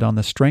commented on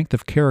the strength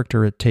of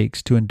character it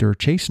takes to endure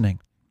chastening.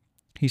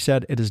 He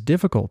said, It is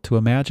difficult to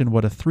imagine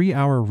what a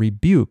 3-hour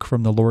rebuke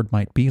from the Lord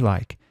might be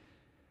like.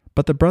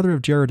 But the brother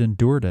of Jared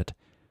endured it.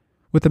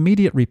 With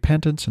immediate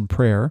repentance and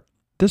prayer,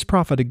 this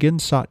prophet again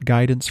sought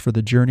guidance for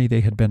the journey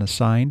they had been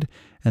assigned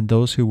and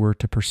those who were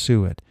to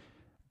pursue it.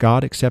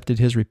 God accepted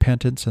his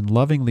repentance and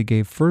lovingly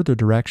gave further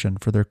direction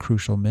for their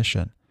crucial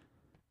mission.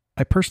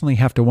 I personally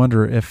have to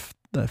wonder if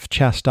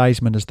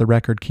chastisement is the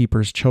record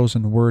keeper's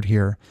chosen word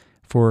here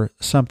for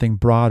something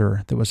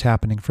broader that was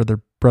happening for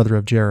the brother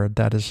of Jared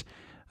that is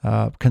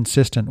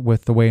consistent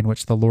with the way in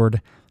which the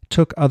Lord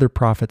took other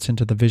prophets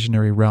into the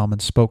visionary realm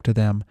and spoke to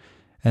them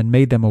and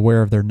made them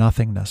aware of their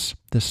nothingness.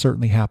 This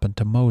certainly happened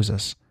to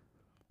Moses.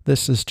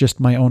 This is just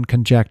my own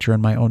conjecture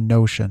and my own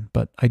notion,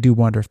 but I do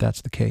wonder if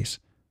that's the case.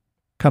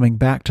 Coming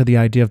back to the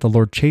idea of the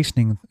Lord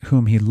chastening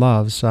whom he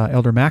loves,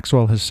 Elder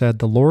Maxwell has said,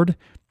 "The Lord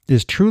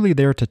is truly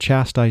there to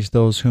chastise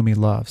those whom he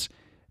loves,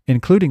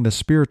 including the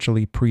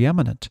spiritually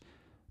preeminent.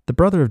 The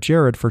brother of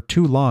Jared for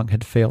too long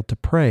had failed to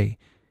pray.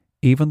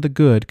 Even the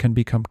good can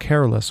become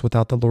careless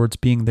without the Lord's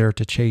being there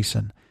to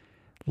chasten.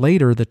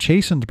 Later, the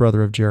chastened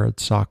brother of Jared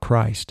saw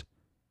Christ."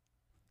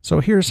 So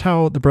here's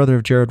how the brother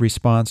of Jared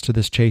responds to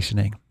this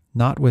chastening.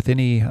 Not with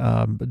any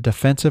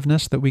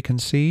defensiveness that we can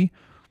see,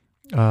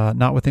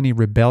 not with any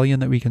rebellion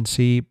that we can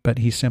see, but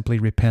he simply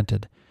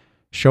repented,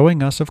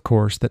 showing us, of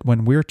course, that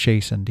when we're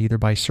chastened, either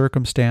by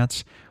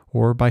circumstance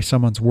or by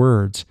someone's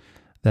words,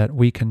 that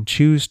we can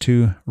choose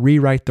to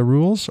rewrite the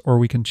rules or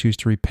we can choose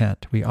to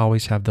repent. We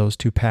always have those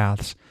two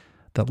paths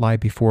that lie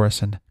before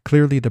us, and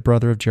clearly the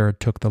brother of Jared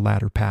took the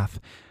latter path,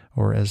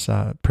 or as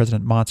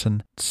President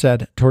Monson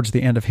said towards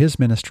the end of his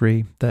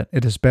ministry, that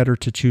it is better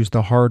to choose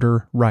the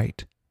harder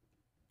right.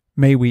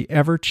 "May we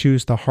ever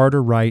choose the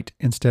harder right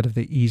instead of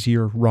the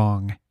easier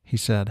wrong," he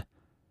said.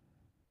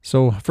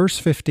 So, verse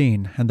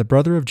 15, "And the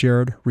brother of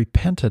Jared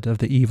repented of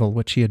the evil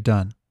which he had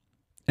done,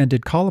 and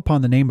did call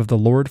upon the name of the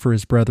Lord for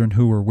his brethren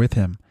who were with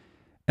him.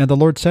 And the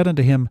Lord said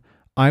unto him,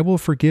 I will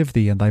forgive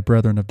thee and thy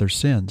brethren of their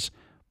sins,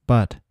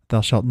 but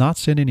thou shalt not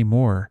sin any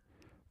more.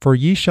 For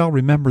ye shall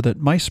remember that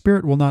my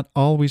spirit will not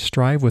always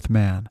strive with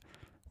man.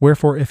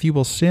 Wherefore, if ye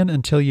will sin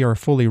until ye are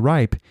fully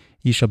ripe,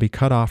 ye shall be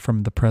cut off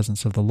from the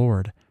presence of the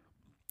Lord.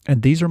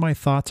 And these are my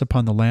thoughts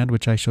upon the land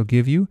which I shall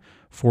give you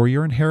for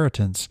your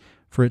inheritance,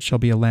 for it shall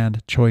be a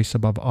land choice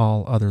above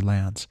all other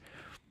lands."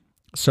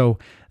 So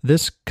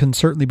this can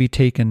certainly be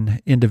taken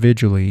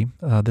individually,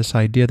 this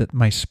idea that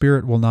my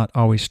spirit will not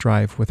always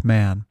strive with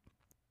man.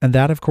 And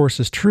that, of course,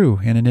 is true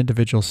in an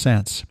individual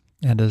sense.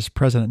 And as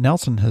President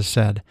Nelson has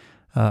said,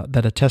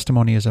 that a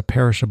testimony is a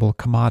perishable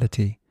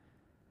commodity.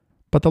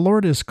 But the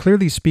Lord is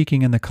clearly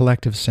speaking in the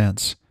collective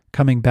sense,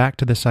 coming back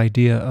to this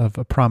idea of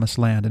a promised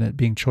land and it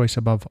being choice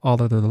above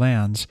all other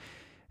lands,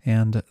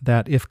 and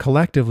that if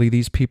collectively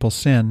these people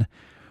sin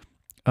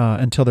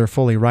until they're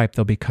fully ripe,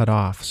 they'll be cut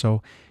off.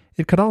 So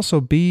it could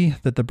also be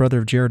that the brother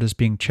of Jared is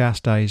being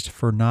chastised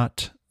for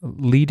not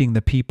leading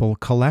the people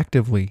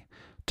collectively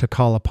to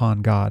call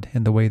upon God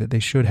in the way that they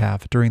should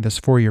have during this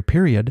 4-year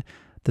period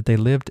that they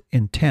lived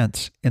in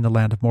tents in the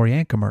land of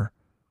Moriancumer.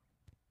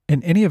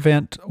 In any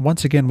event,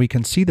 once again, we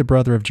can see the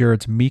brother of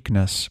Jared's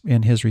meekness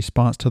in his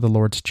response to the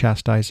Lord's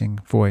chastising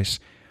voice.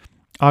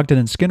 Ogden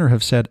and Skinner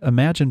have said,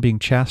 "Imagine being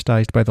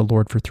chastised by the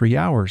Lord for 3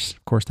 hours."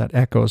 Of course, that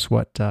echoes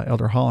what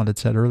Elder Holland had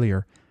said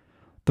earlier.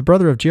 The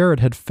brother of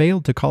Jared had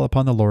failed to call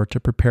upon the Lord to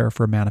prepare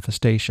for a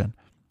manifestation.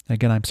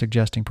 Again, I'm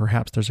suggesting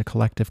perhaps there's a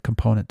collective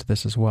component to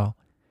this as well.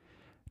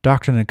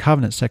 Doctrine and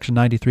Covenants, section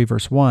 93,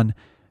 verse 1,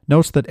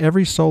 notes that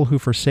every soul who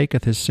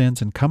forsaketh his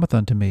sins and cometh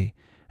unto me,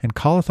 and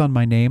calleth on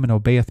my name, and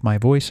obeyeth my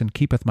voice, and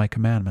keepeth my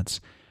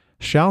commandments,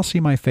 shall see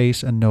my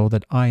face and know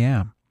that I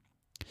am.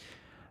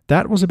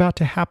 That was about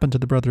to happen to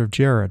the brother of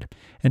Jared,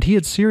 and he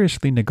had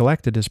seriously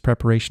neglected his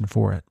preparation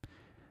for it.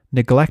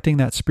 Neglecting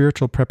that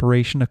spiritual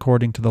preparation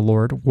according to the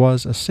Lord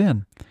was a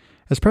sin.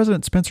 As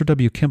President Spencer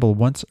W. Kimball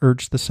once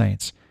urged the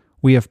saints,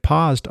 "We have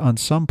paused on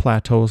some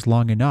plateaus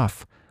long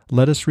enough.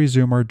 Let us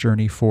resume our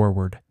journey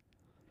forward."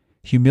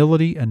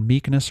 Humility and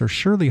meekness are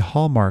surely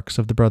hallmarks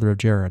of the brother of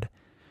Jared.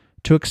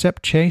 To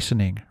accept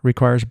chastening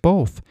requires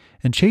both,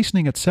 and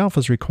chastening itself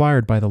is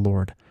required by the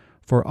Lord.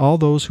 "For all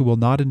those who will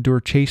not endure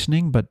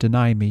chastening but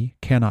deny me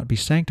cannot be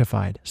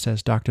sanctified,"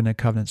 says Doctrine and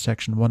Covenants,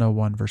 section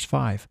 101, verse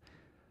 5.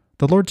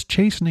 The Lord's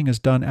chastening is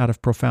done out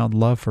of profound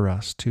love for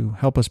us, to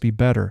help us be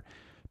better,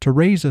 to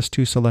raise us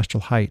to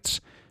celestial heights,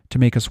 to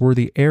make us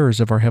worthy heirs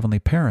of our heavenly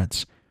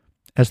parents.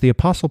 As the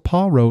Apostle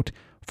Paul wrote,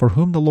 "For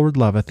whom the Lord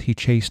loveth, he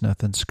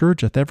chasteneth, and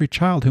scourgeth every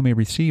child whom he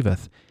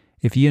receiveth.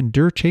 If ye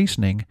endure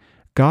chastening,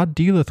 God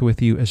dealeth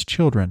with you as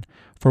children,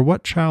 for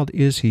what child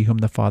is he whom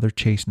the Father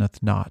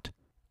chasteneth not?"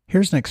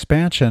 Here's an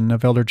expansion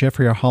of Elder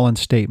Jeffrey R.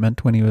 Holland's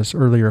statement when he was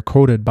earlier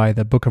quoted by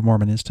the Book of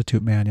Mormon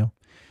Institute manual,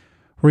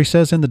 where he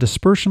says, "In the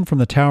dispersion from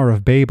the Tower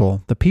of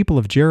Babel, the people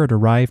of Jared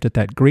arrived at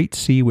that great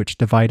sea which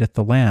divideth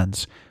the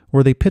lands,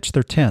 where they pitched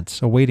their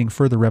tents, awaiting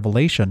further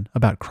revelation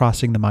about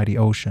crossing the mighty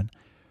ocean.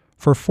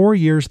 For 4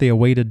 years they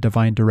awaited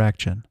divine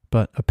direction,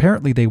 but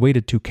apparently they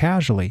waited too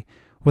casually,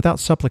 without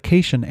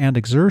supplication and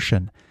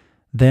exertion.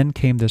 Then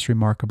came this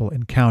remarkable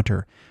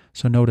encounter."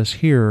 So notice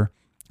here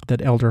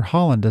that Elder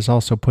Holland is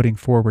also putting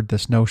forward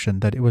this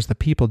notion that it was the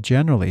people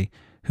generally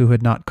who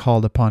had not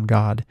called upon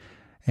God,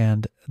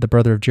 and the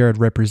brother of Jared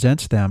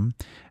represents them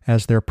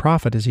as their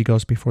prophet as he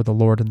goes before the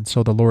Lord, and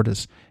so the Lord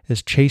is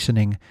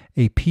chastening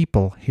a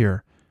people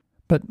here.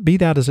 But be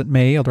that as it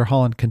may, Elder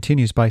Holland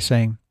continues by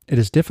saying, "It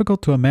is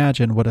difficult to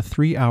imagine what a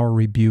 3-hour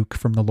rebuke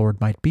from the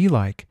Lord might be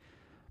like.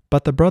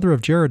 But the brother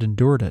of Jared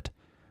endured it.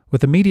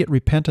 With immediate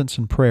repentance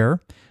and prayer,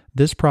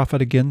 this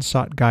prophet again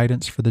sought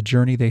guidance for the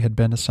journey they had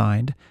been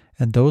assigned,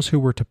 and those who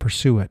were to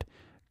pursue it.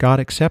 God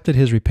accepted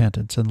his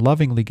repentance and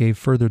lovingly gave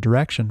further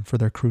direction for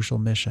their crucial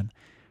mission.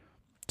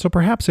 So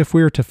perhaps if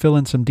we were to fill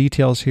in some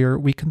details here,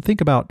 we can think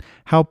about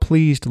how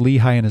pleased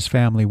Lehi and his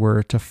family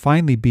were to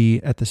finally be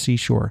at the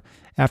seashore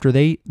after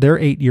their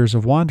 8 years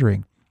of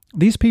wandering.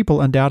 These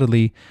people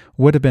undoubtedly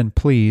would have been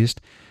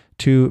pleased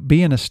to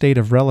be in a state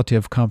of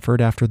relative comfort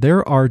after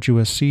their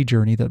arduous sea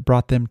journey that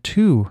brought them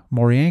to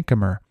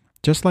Moriankamer,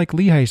 just like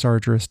Lehi's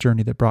arduous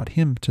journey that brought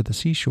him to the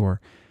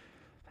seashore.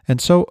 And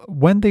so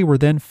when they were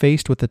then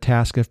faced with the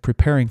task of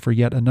preparing for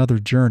yet another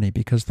journey,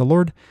 because the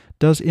Lord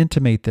does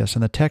intimate this,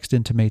 and the text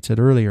intimates it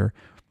earlier,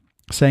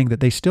 saying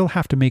that they still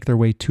have to make their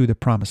way to the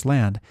promised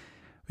land,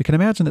 we can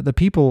imagine that the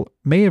people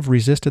may have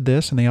resisted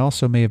this, and they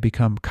also may have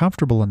become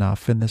comfortable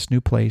enough in this new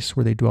place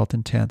where they dwelt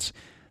in tents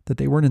that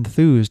they weren't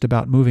enthused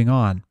about moving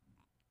on.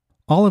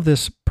 All of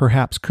this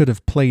perhaps could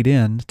have played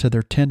in to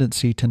their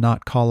tendency to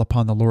not call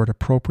upon the Lord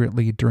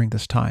appropriately during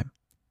this time.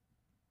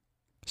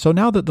 So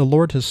now that the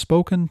Lord has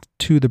spoken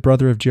to the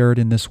brother of Jared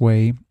in this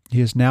way,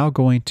 he is now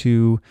going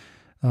to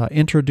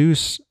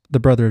introduce the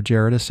brother of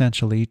Jared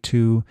essentially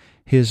to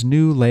his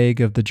new leg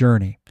of the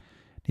journey.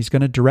 He's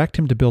going to direct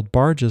him to build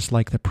barges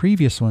like the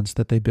previous ones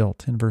that they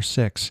built in verse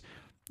 6,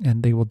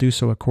 and they will do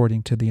so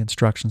according to the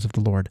instructions of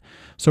the Lord.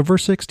 So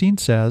verse 16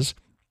 says,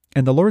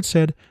 "And the Lord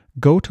said,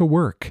 'Go to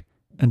work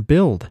and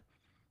build.'"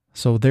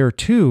 So there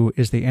too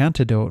is the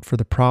antidote for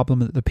the problem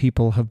that the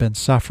people have been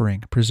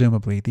suffering,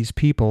 presumably. These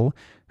people,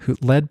 who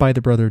led by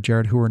the brother of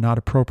Jared, who are not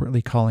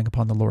appropriately calling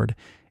upon the Lord.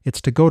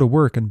 It's to go to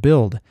work and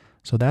build.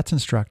 So that's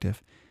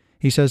instructive.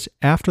 He says,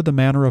 "After the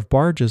manner of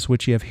barges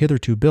which ye have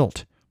hitherto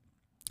built."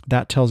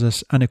 That tells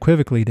us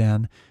unequivocally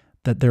then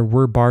that there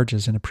were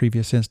barges in a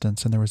previous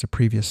instance and there was a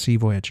previous sea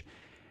voyage.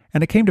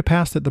 "And it came to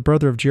pass that the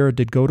brother of Jared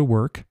did go to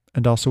work,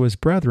 and also his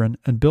brethren,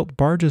 and built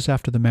barges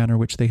after the manner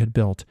which they had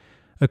built,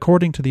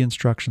 according to the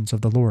instructions of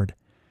the Lord.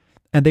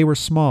 And they were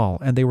small,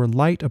 and they were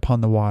light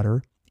upon the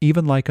water,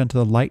 even like unto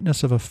the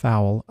lightness of a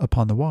fowl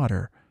upon the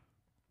water."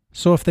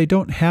 So if they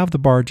don't have the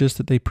barges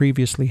that they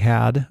previously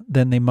had,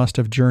 then they must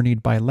have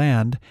journeyed by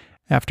land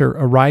after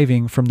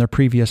arriving from their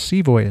previous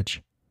sea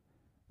voyage.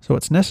 So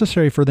it's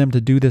necessary for them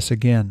to do this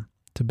again,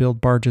 to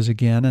build barges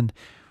again, and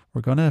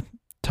we're going to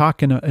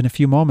talk in a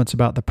few moments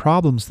about the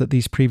problems that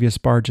these previous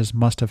barges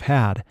must have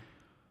had.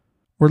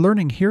 We're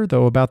learning here,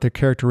 though, about their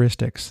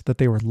characteristics, that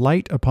they were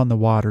light upon the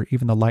water,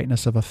 even the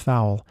lightness of a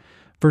fowl.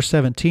 Verse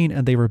 17,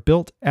 "And they were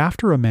built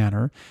after a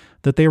manner,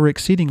 that they were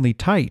exceedingly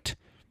tight,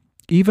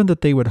 even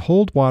that they would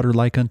hold water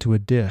like unto a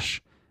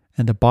dish.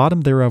 And the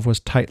bottom thereof was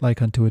tight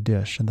like unto a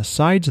dish, and the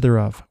sides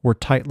thereof were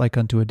tight like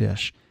unto a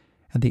dish.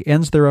 And the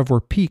ends thereof were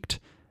peaked,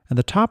 and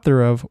the top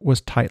thereof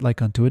was tight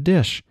like unto a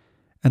dish.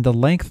 And the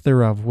length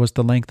thereof was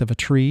the length of a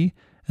tree,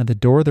 and the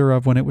door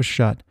thereof, when it was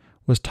shut,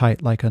 was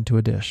tight like unto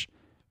a dish."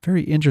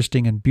 Very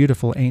interesting and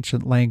beautiful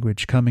ancient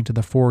language coming to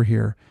the fore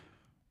here,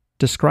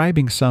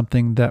 describing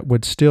something that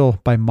would still,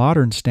 by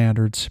modern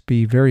standards,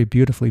 be very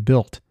beautifully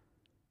built.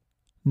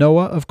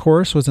 Noah, of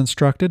course, was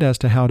instructed as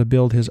to how to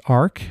build his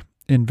ark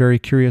in very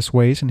curious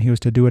ways, and he was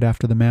to do it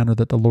after the manner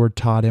that the Lord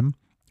taught him.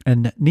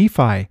 And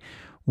Nephi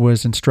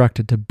was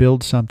instructed to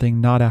build something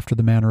not after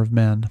the manner of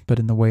men, but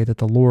in the way that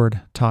the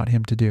Lord taught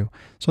him to do.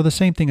 So the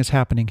same thing is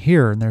happening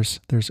here, and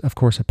there's of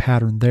course a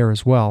pattern there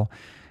as well,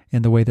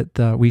 in the way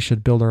that we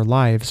should build our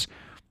lives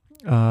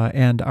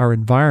and our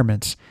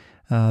environments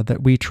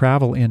that we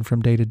travel in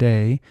from day to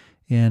day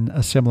in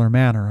a similar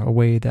manner, a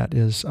way that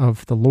is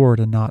of the Lord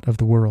and not of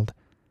the world.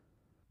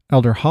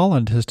 Elder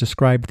Holland has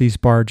described these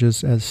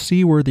barges as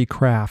seaworthy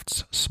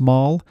crafts,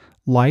 small,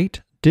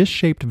 light,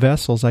 dish-shaped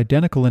vessels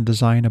identical in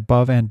design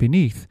above and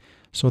beneath,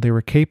 so they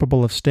were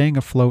capable of staying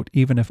afloat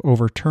even if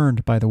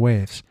overturned by the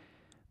waves.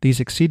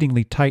 These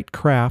exceedingly tight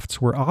crafts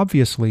were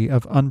obviously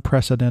of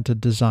unprecedented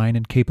design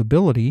and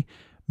capability,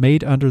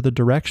 made under the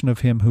direction of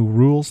him who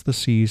rules the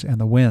seas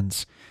and the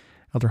winds.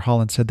 Elder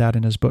Holland said that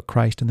in his book,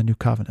 Christ in the New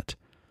Covenant.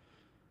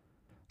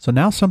 So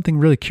now something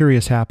really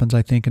curious happens,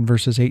 I think, in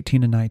verses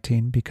 18 and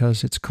 19,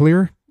 because it's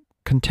clear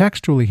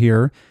contextually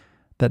here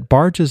that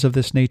barges of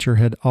this nature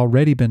had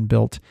already been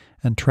built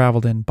and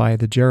traveled in by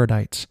the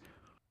Jaredites.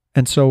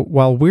 And so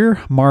while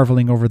we're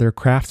marveling over their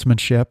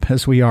craftsmanship,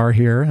 as we are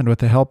here, and with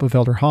the help of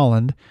Elder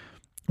Holland,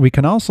 we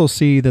can also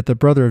see that the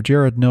brother of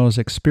Jared knows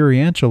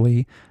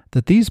experientially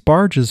that these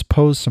barges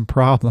pose some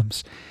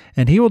problems,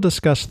 and he will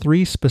discuss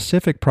 3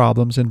 specific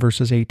problems in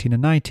verses 18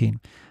 and 19.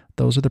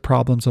 Those are the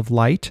problems of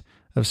light,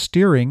 of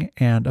steering,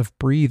 and of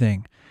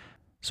breathing.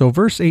 So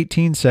verse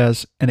 18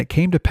 says, "And it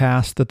came to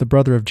pass that the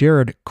brother of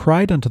Jared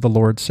cried unto the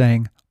Lord,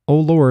 saying, O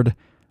Lord,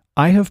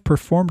 I have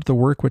performed the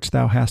work which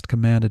thou hast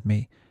commanded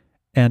me,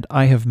 and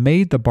I have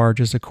made the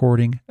barges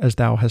according as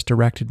thou hast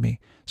directed me."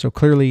 So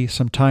clearly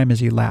some time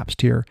has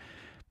elapsed here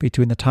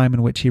between the time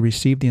in which he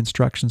received the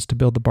instructions to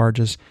build the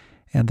barges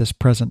and this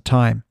present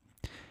time.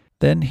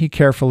 Then he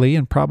carefully,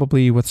 and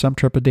probably with some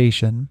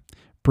trepidation,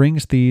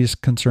 brings these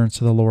concerns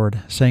to the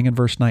Lord, saying in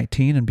verse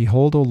 19, "And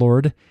behold, O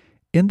Lord,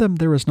 in them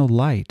there is no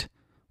light.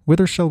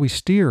 Whither shall we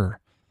steer?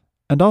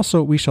 And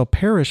also we shall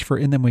perish, for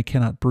in them we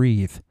cannot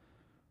breathe."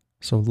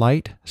 So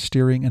light,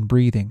 steering, and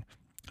breathing.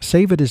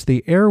 save it is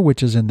the air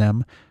which is in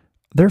them,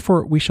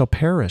 therefore we shall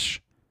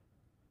perish.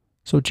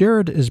 So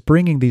Jared is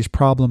bringing these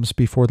problems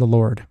before the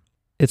Lord.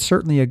 It's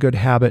certainly a good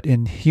habit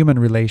in human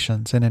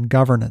relations and in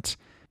governance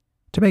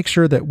to make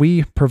sure that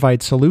we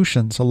provide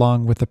solutions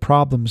along with the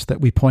problems that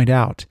we point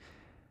out.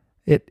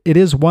 It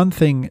is one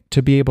thing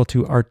to be able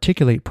to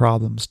articulate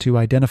problems, to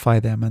identify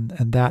them,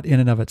 and that in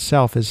and of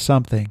itself is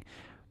something.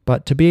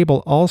 But to be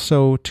able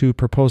also to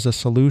propose a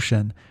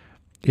solution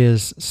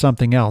is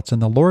something else.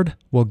 And the Lord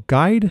will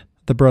guide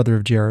the brother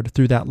of Jared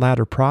through that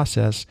latter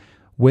process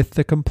with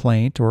the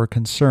complaint or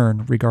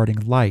concern regarding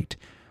light.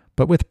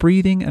 But with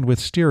breathing and with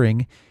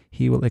steering,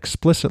 he will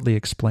explicitly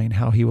explain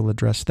how he will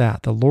address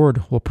that. The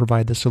Lord will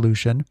provide the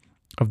solution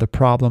of the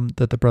problem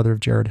that the brother of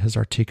Jared has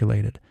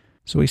articulated.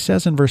 So he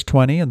says in verse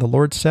 20, "And the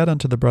Lord said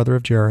unto the brother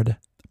of Jared,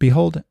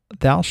 Behold,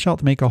 thou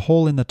shalt make a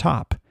hole in the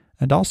top,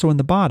 and also in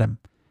the bottom.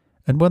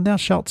 And when thou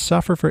shalt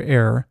suffer for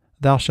air,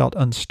 thou shalt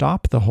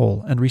unstop the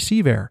hole, and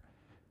receive air.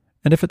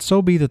 And if it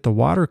so be that the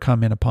water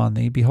come in upon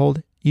thee,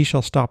 behold, ye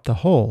shall stop the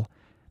hole,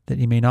 that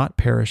ye may not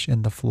perish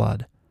in the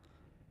flood."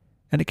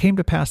 And it came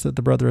to pass that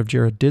the brother of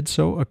Jared did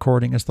so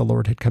according as the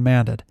Lord had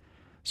commanded.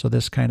 So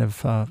this kind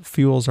of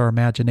fuels our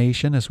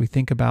imagination as we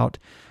think about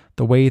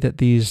the way that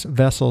these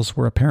vessels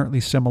were apparently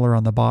similar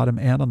on the bottom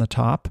and on the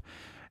top,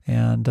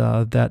 and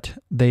that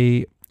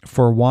they,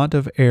 for want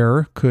of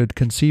air, could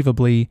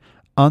conceivably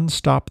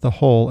unstop the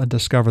hole and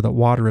discover that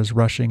water is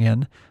rushing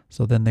in,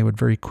 so then they would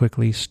very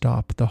quickly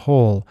stop the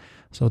hole.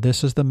 So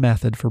this is the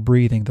method for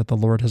breathing that the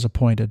Lord has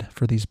appointed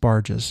for these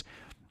barges.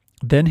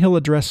 Then he'll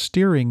address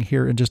steering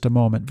here in just a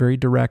moment very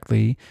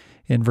directly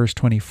in verse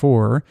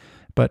 24,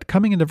 but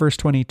coming into verse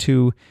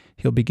 22,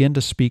 he'll begin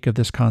to speak of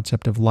this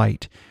concept of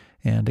light.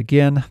 And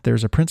again,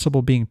 there's a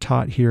principle being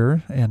taught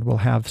here, and we'll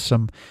have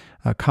some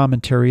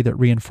commentary that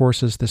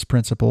reinforces this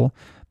principle,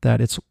 that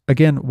it's,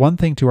 again, one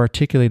thing to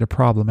articulate a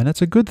problem, and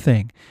it's a good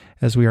thing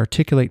as we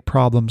articulate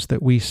problems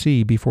that we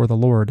see before the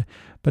Lord.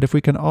 But if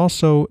we can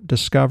also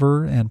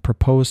discover and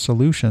propose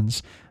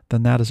solutions,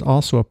 then that is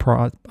also a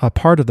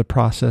part of the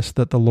process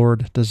that the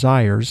Lord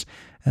desires,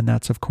 and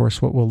that's, of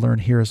course, what we'll learn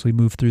here as we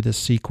move through this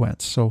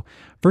sequence. So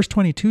verse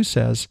 22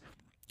 says,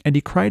 "And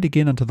he cried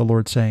again unto the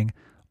Lord, saying,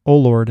 O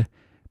Lord,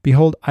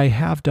 behold, I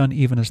have done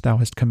even as thou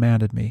hast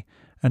commanded me,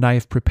 and I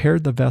have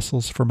prepared the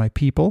vessels for my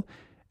people,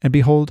 and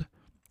behold,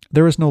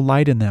 there is no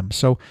light in them."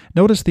 So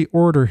notice the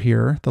order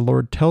here. The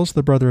Lord tells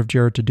the brother of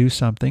Jared to do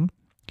something.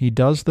 He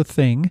does the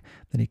thing,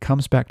 then he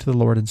comes back to the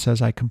Lord and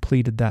says, I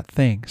completed that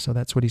thing. So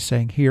that's what he's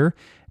saying here.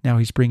 Now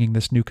he's bringing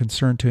this new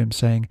concern to him,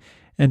 saying,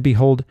 "And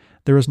behold,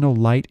 there is no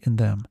light in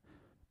them.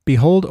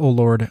 Behold, O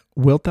Lord,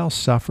 wilt thou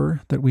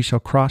suffer that we shall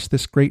cross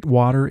this great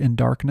water in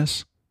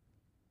darkness?"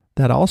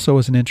 That also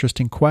is an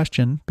interesting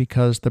question,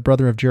 because the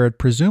brother of Jared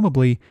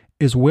presumably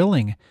is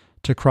willing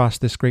to cross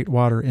this great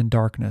water in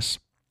darkness.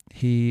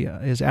 He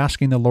is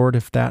asking the Lord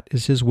if that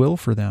is his will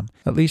for them.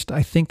 At least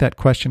I think that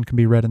question can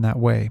be read in that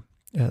way.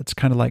 It's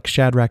kind of like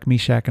Shadrach,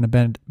 Meshach, and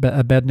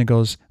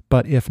Abednego's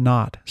 "but if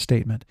not"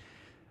 statement.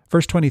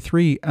 Verse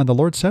 23, "And the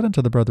Lord said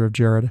unto the brother of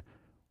Jared,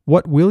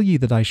 What will ye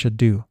that I should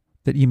do,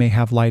 that ye may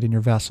have light in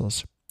your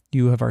vessels?"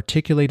 You have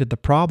articulated the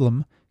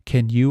problem.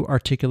 Can you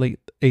articulate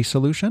a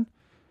solution?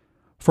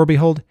 "For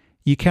behold,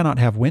 ye cannot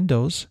have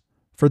windows,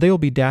 for they will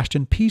be dashed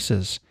in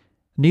pieces.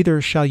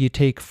 Neither shall ye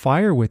take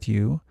fire with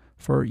you,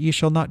 for ye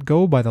shall not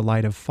go by the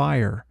light of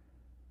fire."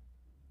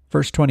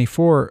 Verse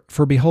 24,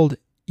 "For behold,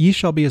 ye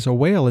shall be as a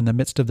whale in the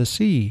midst of the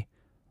sea."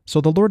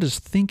 So the Lord is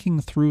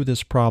thinking through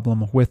this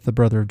problem with the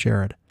brother of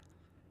Jared.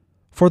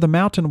 "For the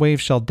mountain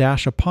waves shall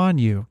dash upon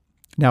you."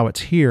 Now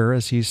it's here,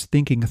 as he's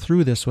thinking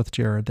through this with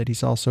Jared, that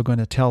he's also going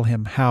to tell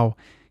him how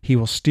he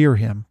will steer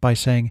him by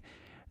saying,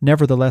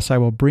 "Nevertheless, I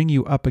will bring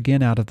you up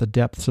again out of the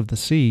depths of the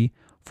sea,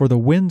 for the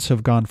winds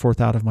have gone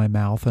forth out of my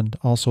mouth, and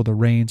also the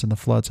rains and the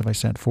floods have I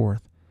sent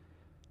forth."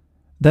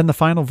 Then the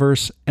final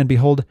verse, "And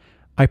behold,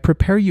 I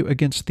prepare you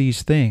against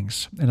these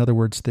things." In other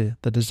words, the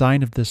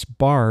design of this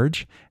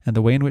barge and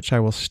the way in which I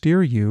will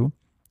steer you,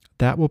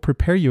 that will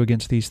prepare you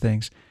against these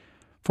things.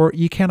 "For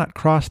ye cannot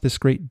cross this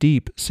great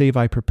deep, save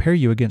I prepare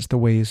you against the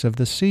waves of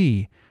the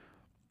sea.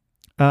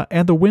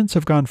 And the winds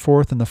have gone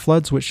forth, and the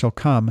floods which shall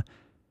come.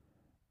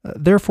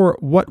 Therefore,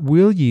 what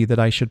will ye that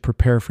I should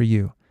prepare for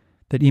you,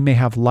 that ye may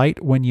have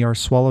light when ye are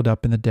swallowed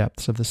up in the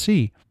depths of the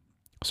sea?"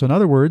 So in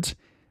other words,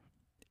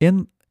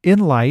 in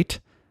light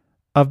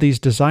of these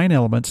design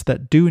elements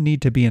that do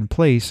need to be in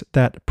place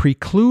that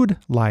preclude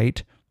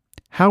light,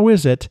 how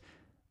is it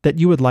that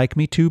you would like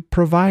me to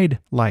provide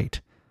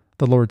light?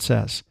 The Lord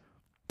says.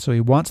 So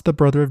he wants the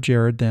brother of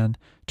Jared then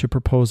to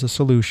propose a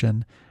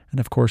solution. And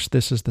of course,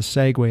 this is the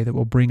segue that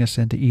will bring us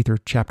into Ether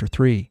chapter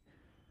 3.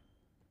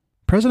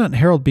 President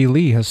Harold B.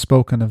 Lee has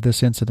spoken of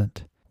this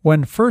incident.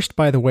 When first,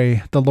 by the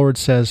way, the Lord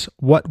says,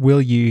 "What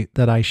will ye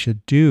that I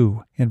should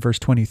do?" in verse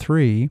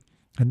 23,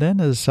 and then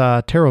as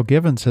Terrell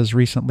Givens has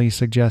recently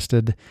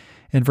suggested,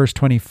 in verse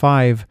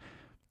 25,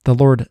 the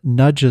Lord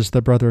nudges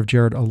the brother of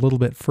Jared a little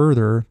bit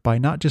further by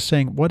not just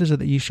saying, "What is it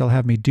that ye shall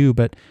have me do?"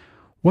 but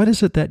 "What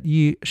is it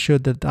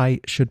that I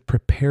should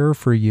prepare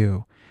for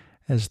you?"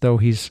 as though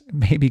he's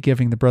maybe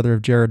giving the brother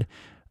of Jared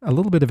a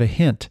little bit of a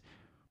hint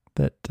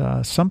that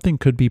something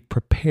could be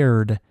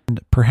prepared and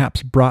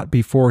perhaps brought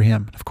before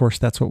him. Of course,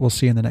 that's what we'll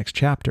see in the next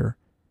chapter.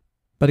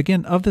 But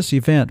again, of this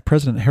event,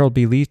 President Harold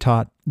B. Lee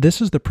taught,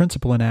 this is the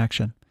principle in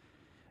action.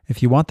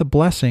 If you want the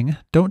blessing,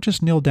 don't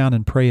just kneel down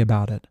and pray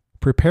about it.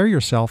 Prepare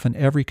yourself in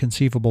every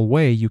conceivable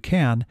way you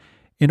can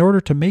in order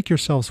to make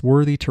yourselves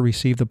worthy to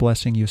receive the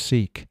blessing you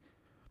seek.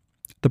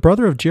 The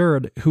brother of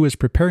Jared, who was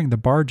preparing the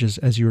barges,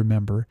 as you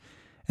remember,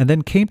 and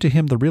then came to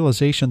him the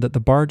realization that the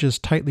barges,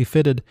 tightly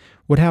fitted,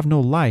 would have no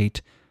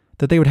light,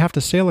 that they would have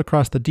to sail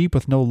across the deep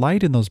with no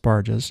light in those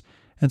barges,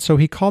 and so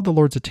he called the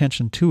Lord's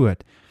attention to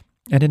it.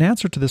 And in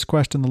answer to this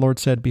question, the Lord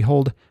said,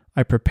 Behold,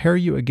 I prepare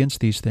you against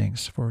these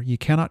things, for ye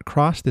cannot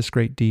cross this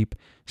great deep,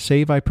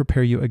 save I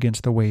prepare you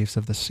against the waves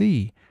of the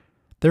sea.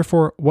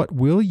 Therefore, what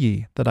will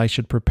ye that I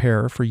should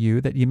prepare for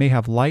you, that ye may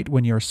have light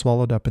when ye are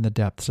swallowed up in the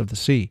depths of the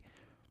sea?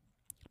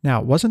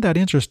 Now, wasn't that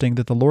interesting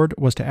that the Lord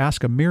was to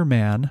ask a mere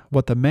man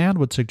what the man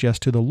would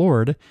suggest to the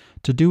Lord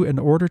to do in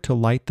order to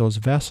light those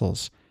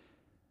vessels?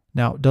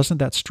 Now, doesn't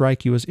that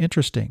strike you as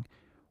interesting?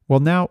 Well,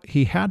 now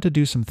he had to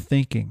do some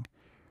thinking.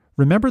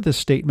 Remember this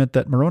statement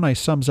that Moroni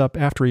sums up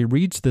after he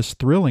reads this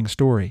thrilling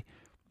story.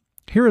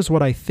 Here is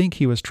what I think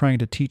he was trying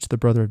to teach the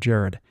brother of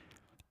Jared.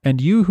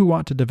 And you who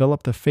want to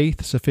develop the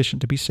faith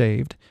sufficient to be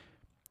saved,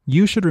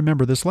 you should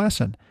remember this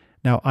lesson.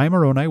 Now, I,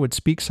 Moroni, would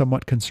speak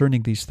somewhat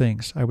concerning these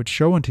things. I would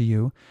show unto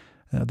you,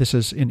 this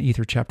is in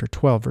Ether chapter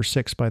 12, verse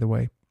 6, by the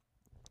way.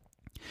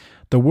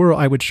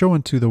 I would show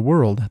unto the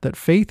world that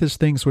faith is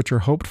things which are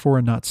hoped for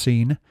and not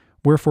seen,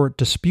 wherefore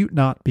dispute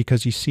not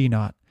because ye see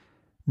not.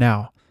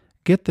 Now,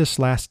 get this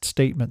last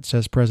statement,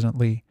 says President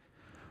Lee,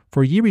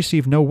 for ye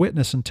receive no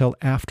witness until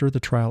after the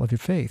trial of your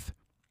faith.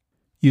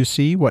 You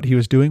see what he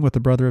was doing with the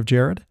brother of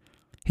Jared?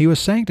 He was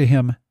saying to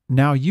him,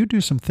 now you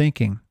do some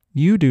thinking,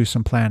 you do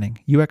some planning,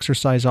 you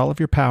exercise all of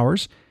your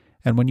powers,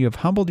 and when you have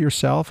humbled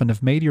yourself and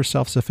have made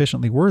yourself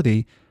sufficiently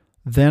worthy,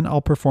 then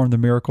I'll perform the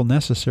miracle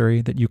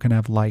necessary that you can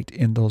have light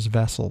in those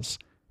vessels.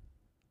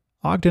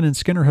 Ogden and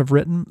Skinner have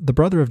written, the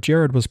brother of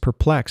Jared was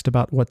perplexed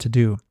about what to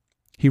do.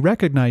 He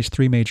recognized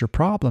three major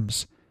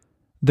problems.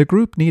 The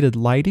group needed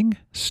lighting,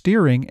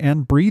 steering,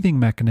 and breathing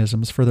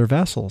mechanisms for their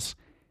vessels.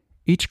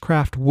 Each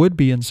craft would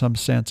be in some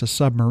sense a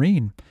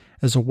submarine,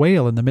 as a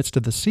whale in the midst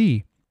of the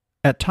sea,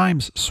 at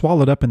times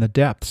swallowed up in the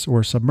depths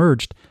or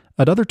submerged,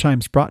 at other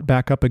times brought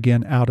back up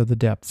again out of the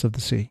depths of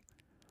the sea.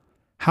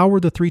 How were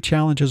the three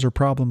challenges or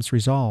problems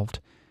resolved?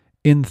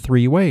 In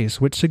three ways,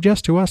 which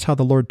suggest to us how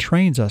the Lord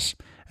trains us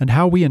and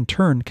how we in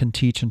turn can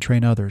teach and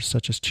train others,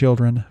 such as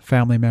children,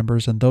 family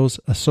members, and those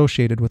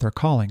associated with our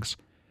callings.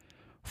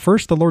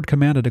 First, the Lord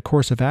commanded a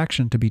course of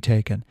action to be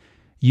taken.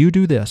 You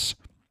do this.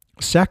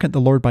 Second, the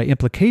Lord by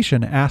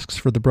implication asks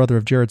for the brother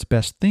of Jared's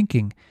best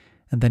thinking,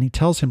 and then he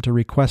tells him to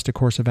request a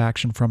course of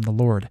action from the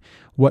Lord.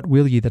 What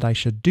will ye that I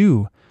should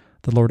do?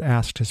 The Lord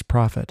asked his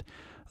prophet.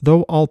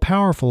 Though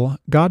all-powerful,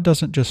 God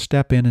doesn't just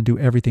step in and do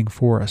everything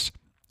for us.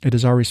 It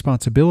is our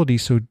responsibility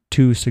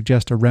to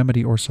suggest a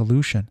remedy or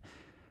solution.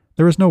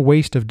 There is no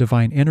waste of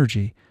divine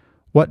energy.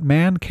 What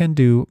man can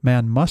do,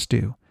 man must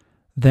do.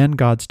 Then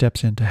God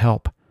steps in to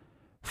help.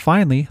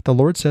 Finally, the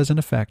Lord says in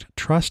effect,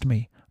 trust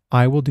me,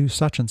 I will do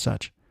such and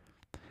such.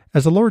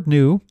 As the Lord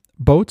knew,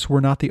 boats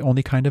were not the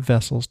only kind of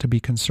vessels to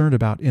be concerned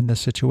about in this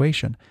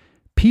situation.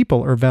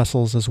 People are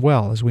vessels as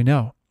well, as we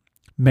know.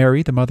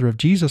 Mary, the mother of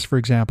Jesus, for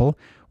example,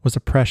 was a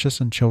precious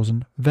and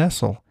chosen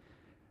vessel.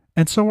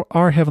 And so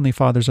are Heavenly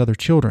Father's other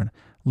children.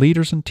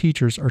 Leaders and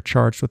teachers are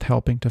charged with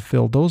helping to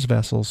fill those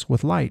vessels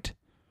with light.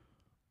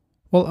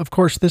 Well, of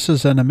course, this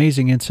is an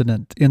amazing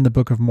incident in the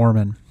Book of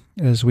Mormon,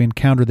 as we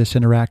encounter this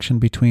interaction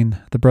between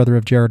the brother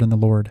of Jared and the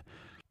Lord,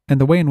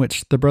 and the way in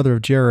which the brother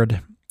of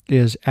Jared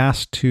is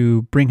asked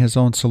to bring his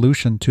own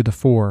solution to the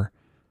fore.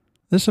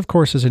 This, of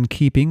course, is in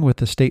keeping with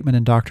the statement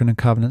in Doctrine and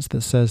Covenants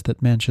that says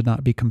that men should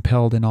not be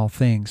compelled in all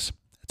things.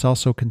 It's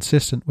also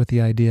consistent with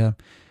the idea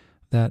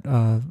that,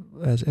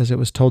 as it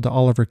was told to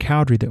Oliver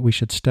Cowdery, that we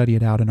should study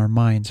it out in our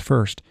minds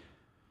first.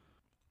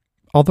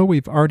 Although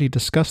we've already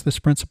discussed this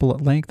principle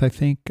at length, I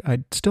think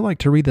I'd still like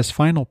to read this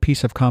final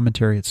piece of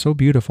commentary. It's so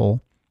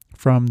beautiful,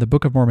 from the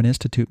Book of Mormon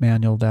Institute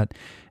manual that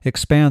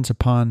expands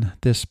upon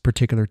this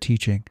particular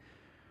teaching.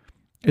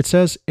 It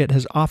says, it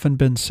has often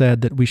been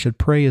said that we should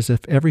pray as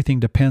if everything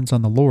depends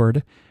on the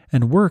Lord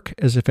and work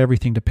as if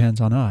everything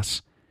depends on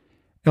us.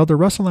 Elder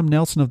Russell M.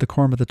 Nelson of the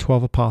Quorum of the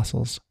 12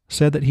 Apostles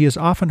said that he has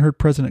often heard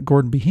President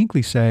Gordon B.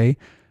 Hinckley say,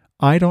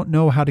 I don't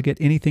know how to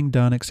get anything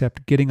done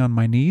except getting on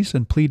my knees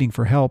and pleading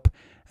for help,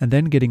 and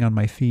then getting on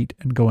my feet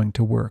and going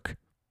to work.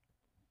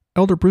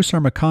 Elder Bruce R.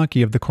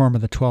 McConkie of the Quorum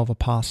of the 12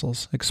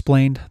 Apostles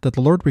explained that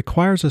the Lord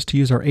requires us to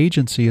use our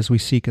agency as we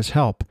seek His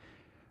help.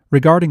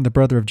 Regarding the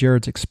brother of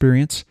Jared's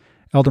experience,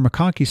 Elder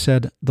McConkie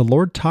said, the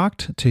Lord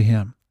talked to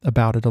him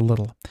about it a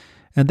little,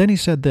 and then he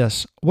said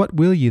this, what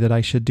will ye that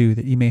I should do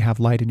that ye may have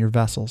light in your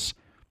vessels?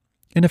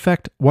 In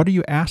effect, what are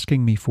you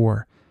asking me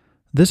for?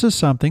 This is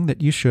something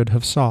that you should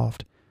have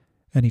solved.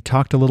 And he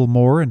talked a little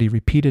more, and he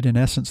repeated in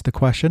essence the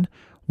question,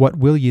 What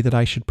will ye that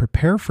I should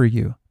prepare for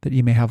you, that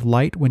ye may have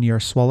light when ye are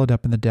swallowed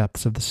up in the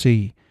depths of the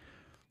sea?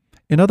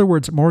 In other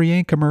words,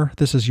 Moriancumer,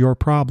 this is your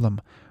problem.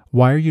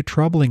 Why are you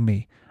troubling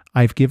me?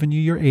 I've given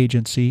you your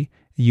agency.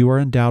 You are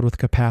endowed with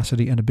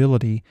capacity and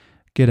ability.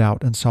 Get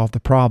out and solve the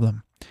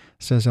problem,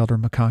 says Elder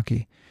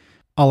McConkie.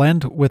 I'll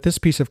end with this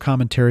piece of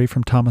commentary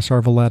from Thomas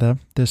R. Valletta,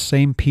 this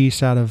same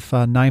piece out of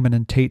Nyman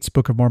and Tate's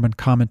Book of Mormon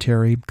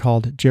commentary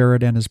called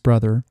Jared and His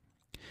Brother.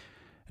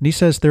 And he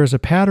says, there is a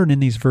pattern in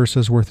these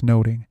verses worth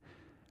noting.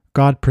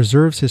 God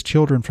preserves his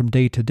children from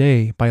day to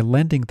day by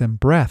lending them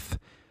breath,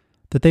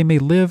 that they may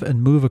live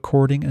and move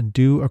according and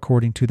do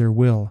according to their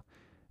will.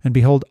 And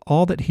behold,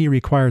 all that he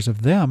requires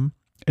of them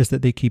is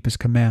that they keep his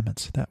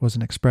commandments. That was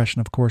an expression,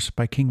 of course,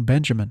 by King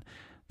Benjamin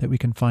that we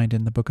can find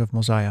in the book of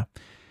Mosiah.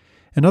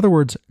 In other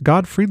words,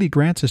 God freely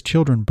grants his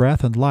children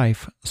breath and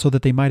life so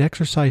that they might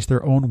exercise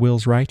their own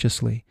wills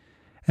righteously,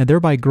 and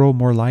thereby grow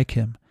more like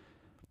him.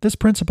 This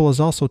principle is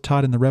also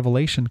taught in the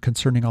revelation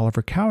concerning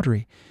Oliver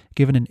Cowdery,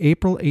 given in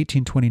April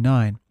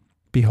 1829.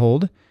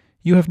 Behold,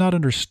 you have not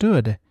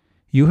understood.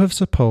 You have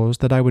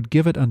supposed that I would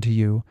give it unto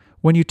you,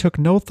 when you took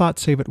no thought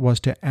save it was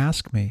to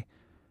ask me.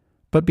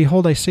 But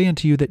behold, I say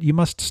unto you that you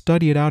must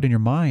study it out in your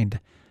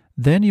mind.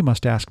 Then you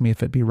must ask me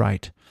if it be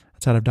right.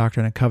 That's out of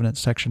Doctrine and Covenants,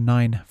 section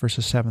 9,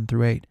 verses 7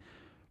 through 8.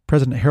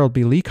 President Harold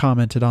B. Lee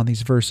commented on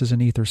these verses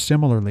in Ether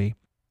similarly.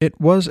 It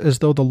was as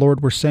though the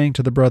Lord were saying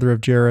to the brother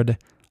of Jared,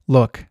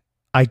 look,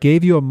 I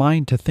gave you a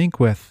mind to think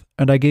with,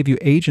 and I gave you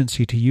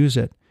agency to use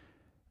it.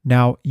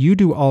 Now you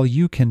do all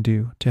you can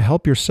do to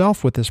help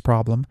yourself with this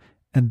problem,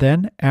 and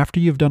then, after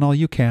you've done all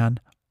you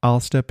can, I'll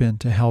step in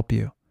to help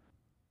you.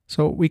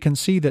 So we can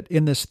see that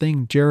in this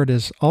thing, Jared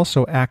is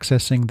also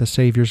accessing the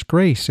Savior's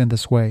grace in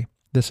this way,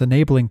 this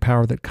enabling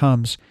power that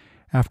comes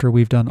after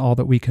we've done all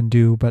that we can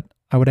do, but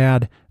I would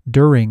add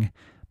during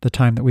the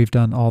time that we've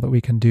done all that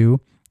we can do,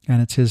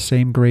 and it's his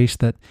same grace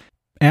that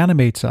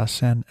animates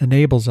us and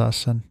enables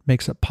us and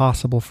makes it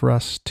possible for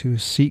us to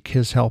seek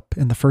his help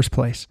in the first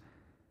place.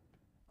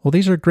 Well,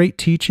 these are great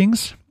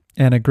teachings,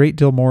 and a great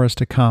deal more is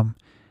to come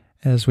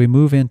as we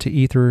move into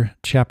Ether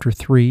chapter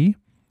 3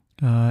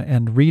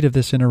 and read of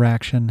this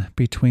interaction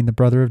between the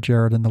brother of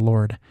Jared and the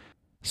Lord.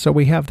 So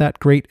we have that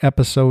great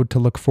episode to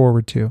look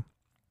forward to.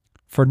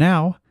 For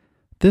now,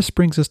 this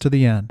brings us to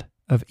the end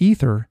of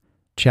Ether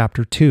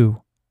chapter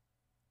 2.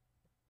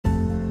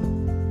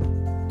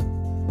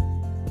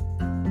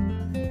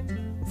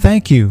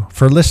 Thank you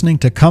for listening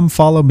to Come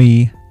Follow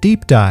Me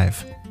Deep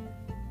Dive.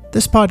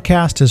 This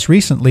podcast has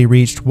recently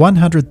reached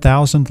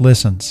 100,000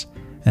 listens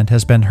and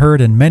has been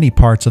heard in many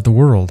parts of the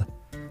world.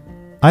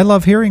 I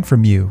love hearing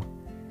from you.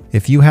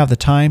 If you have the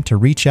time to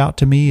reach out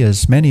to me,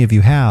 as many of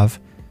you have,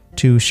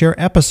 to share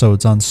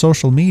episodes on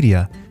social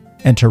media,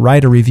 and to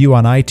write a review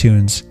on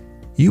iTunes,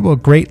 you will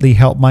greatly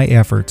help my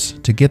efforts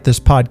to get this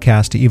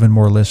podcast to even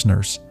more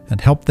listeners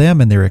and help them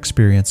in their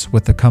experience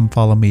with the Come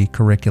Follow Me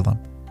curriculum.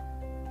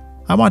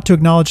 I want to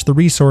acknowledge the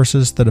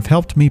resources that have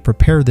helped me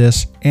prepare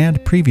this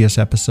and previous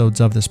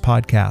episodes of this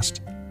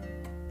podcast.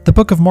 The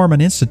Book of Mormon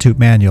Institute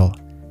Manual,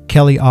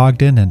 Kelly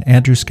Ogden and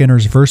Andrew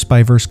Skinner's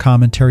verse-by-verse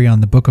commentary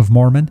on the Book of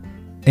Mormon,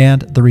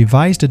 and the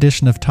revised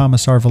edition of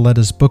Thomas R.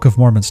 Valletta's Book of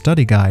Mormon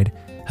Study Guide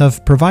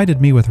have provided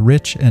me with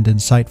rich and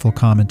insightful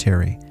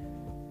commentary.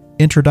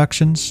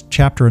 Introductions,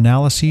 chapter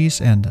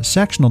analyses, and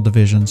sectional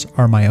divisions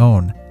are my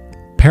own.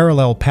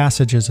 Parallel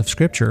passages of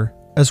Scripture,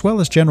 as well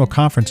as general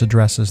conference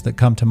addresses that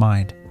come to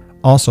mind,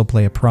 also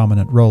play a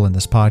prominent role in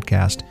this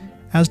podcast,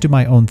 as do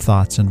my own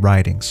thoughts and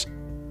writings.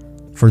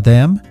 For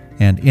them,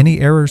 and any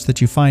errors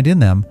that you find in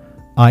them,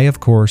 I, of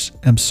course,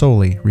 am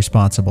solely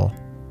responsible.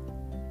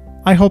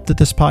 I hope that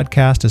this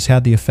podcast has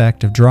had the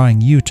effect of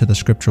drawing you to the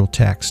scriptural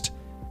text.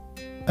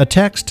 A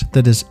text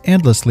that is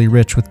endlessly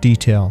rich with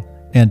detail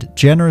and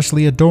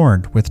generously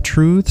adorned with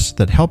truths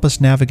that help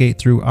us navigate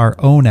through our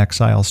own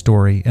exile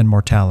story and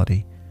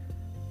mortality.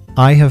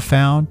 I have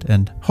found,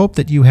 and hope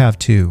that you have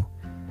too,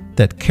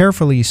 that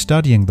carefully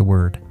studying the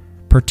Word,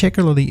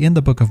 particularly in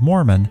the Book of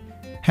Mormon,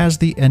 has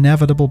the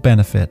inevitable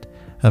benefit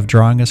of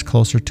drawing us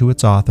closer to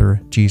its author,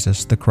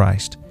 Jesus the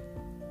Christ.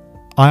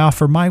 I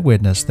offer my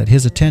witness that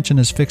his attention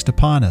is fixed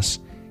upon us.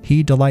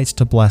 He delights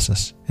to bless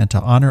us and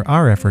to honor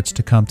our efforts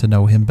to come to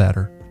know him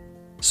better.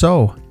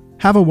 So,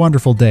 have a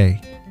wonderful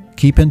day.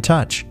 Keep in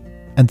touch,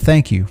 and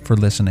thank you for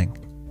listening.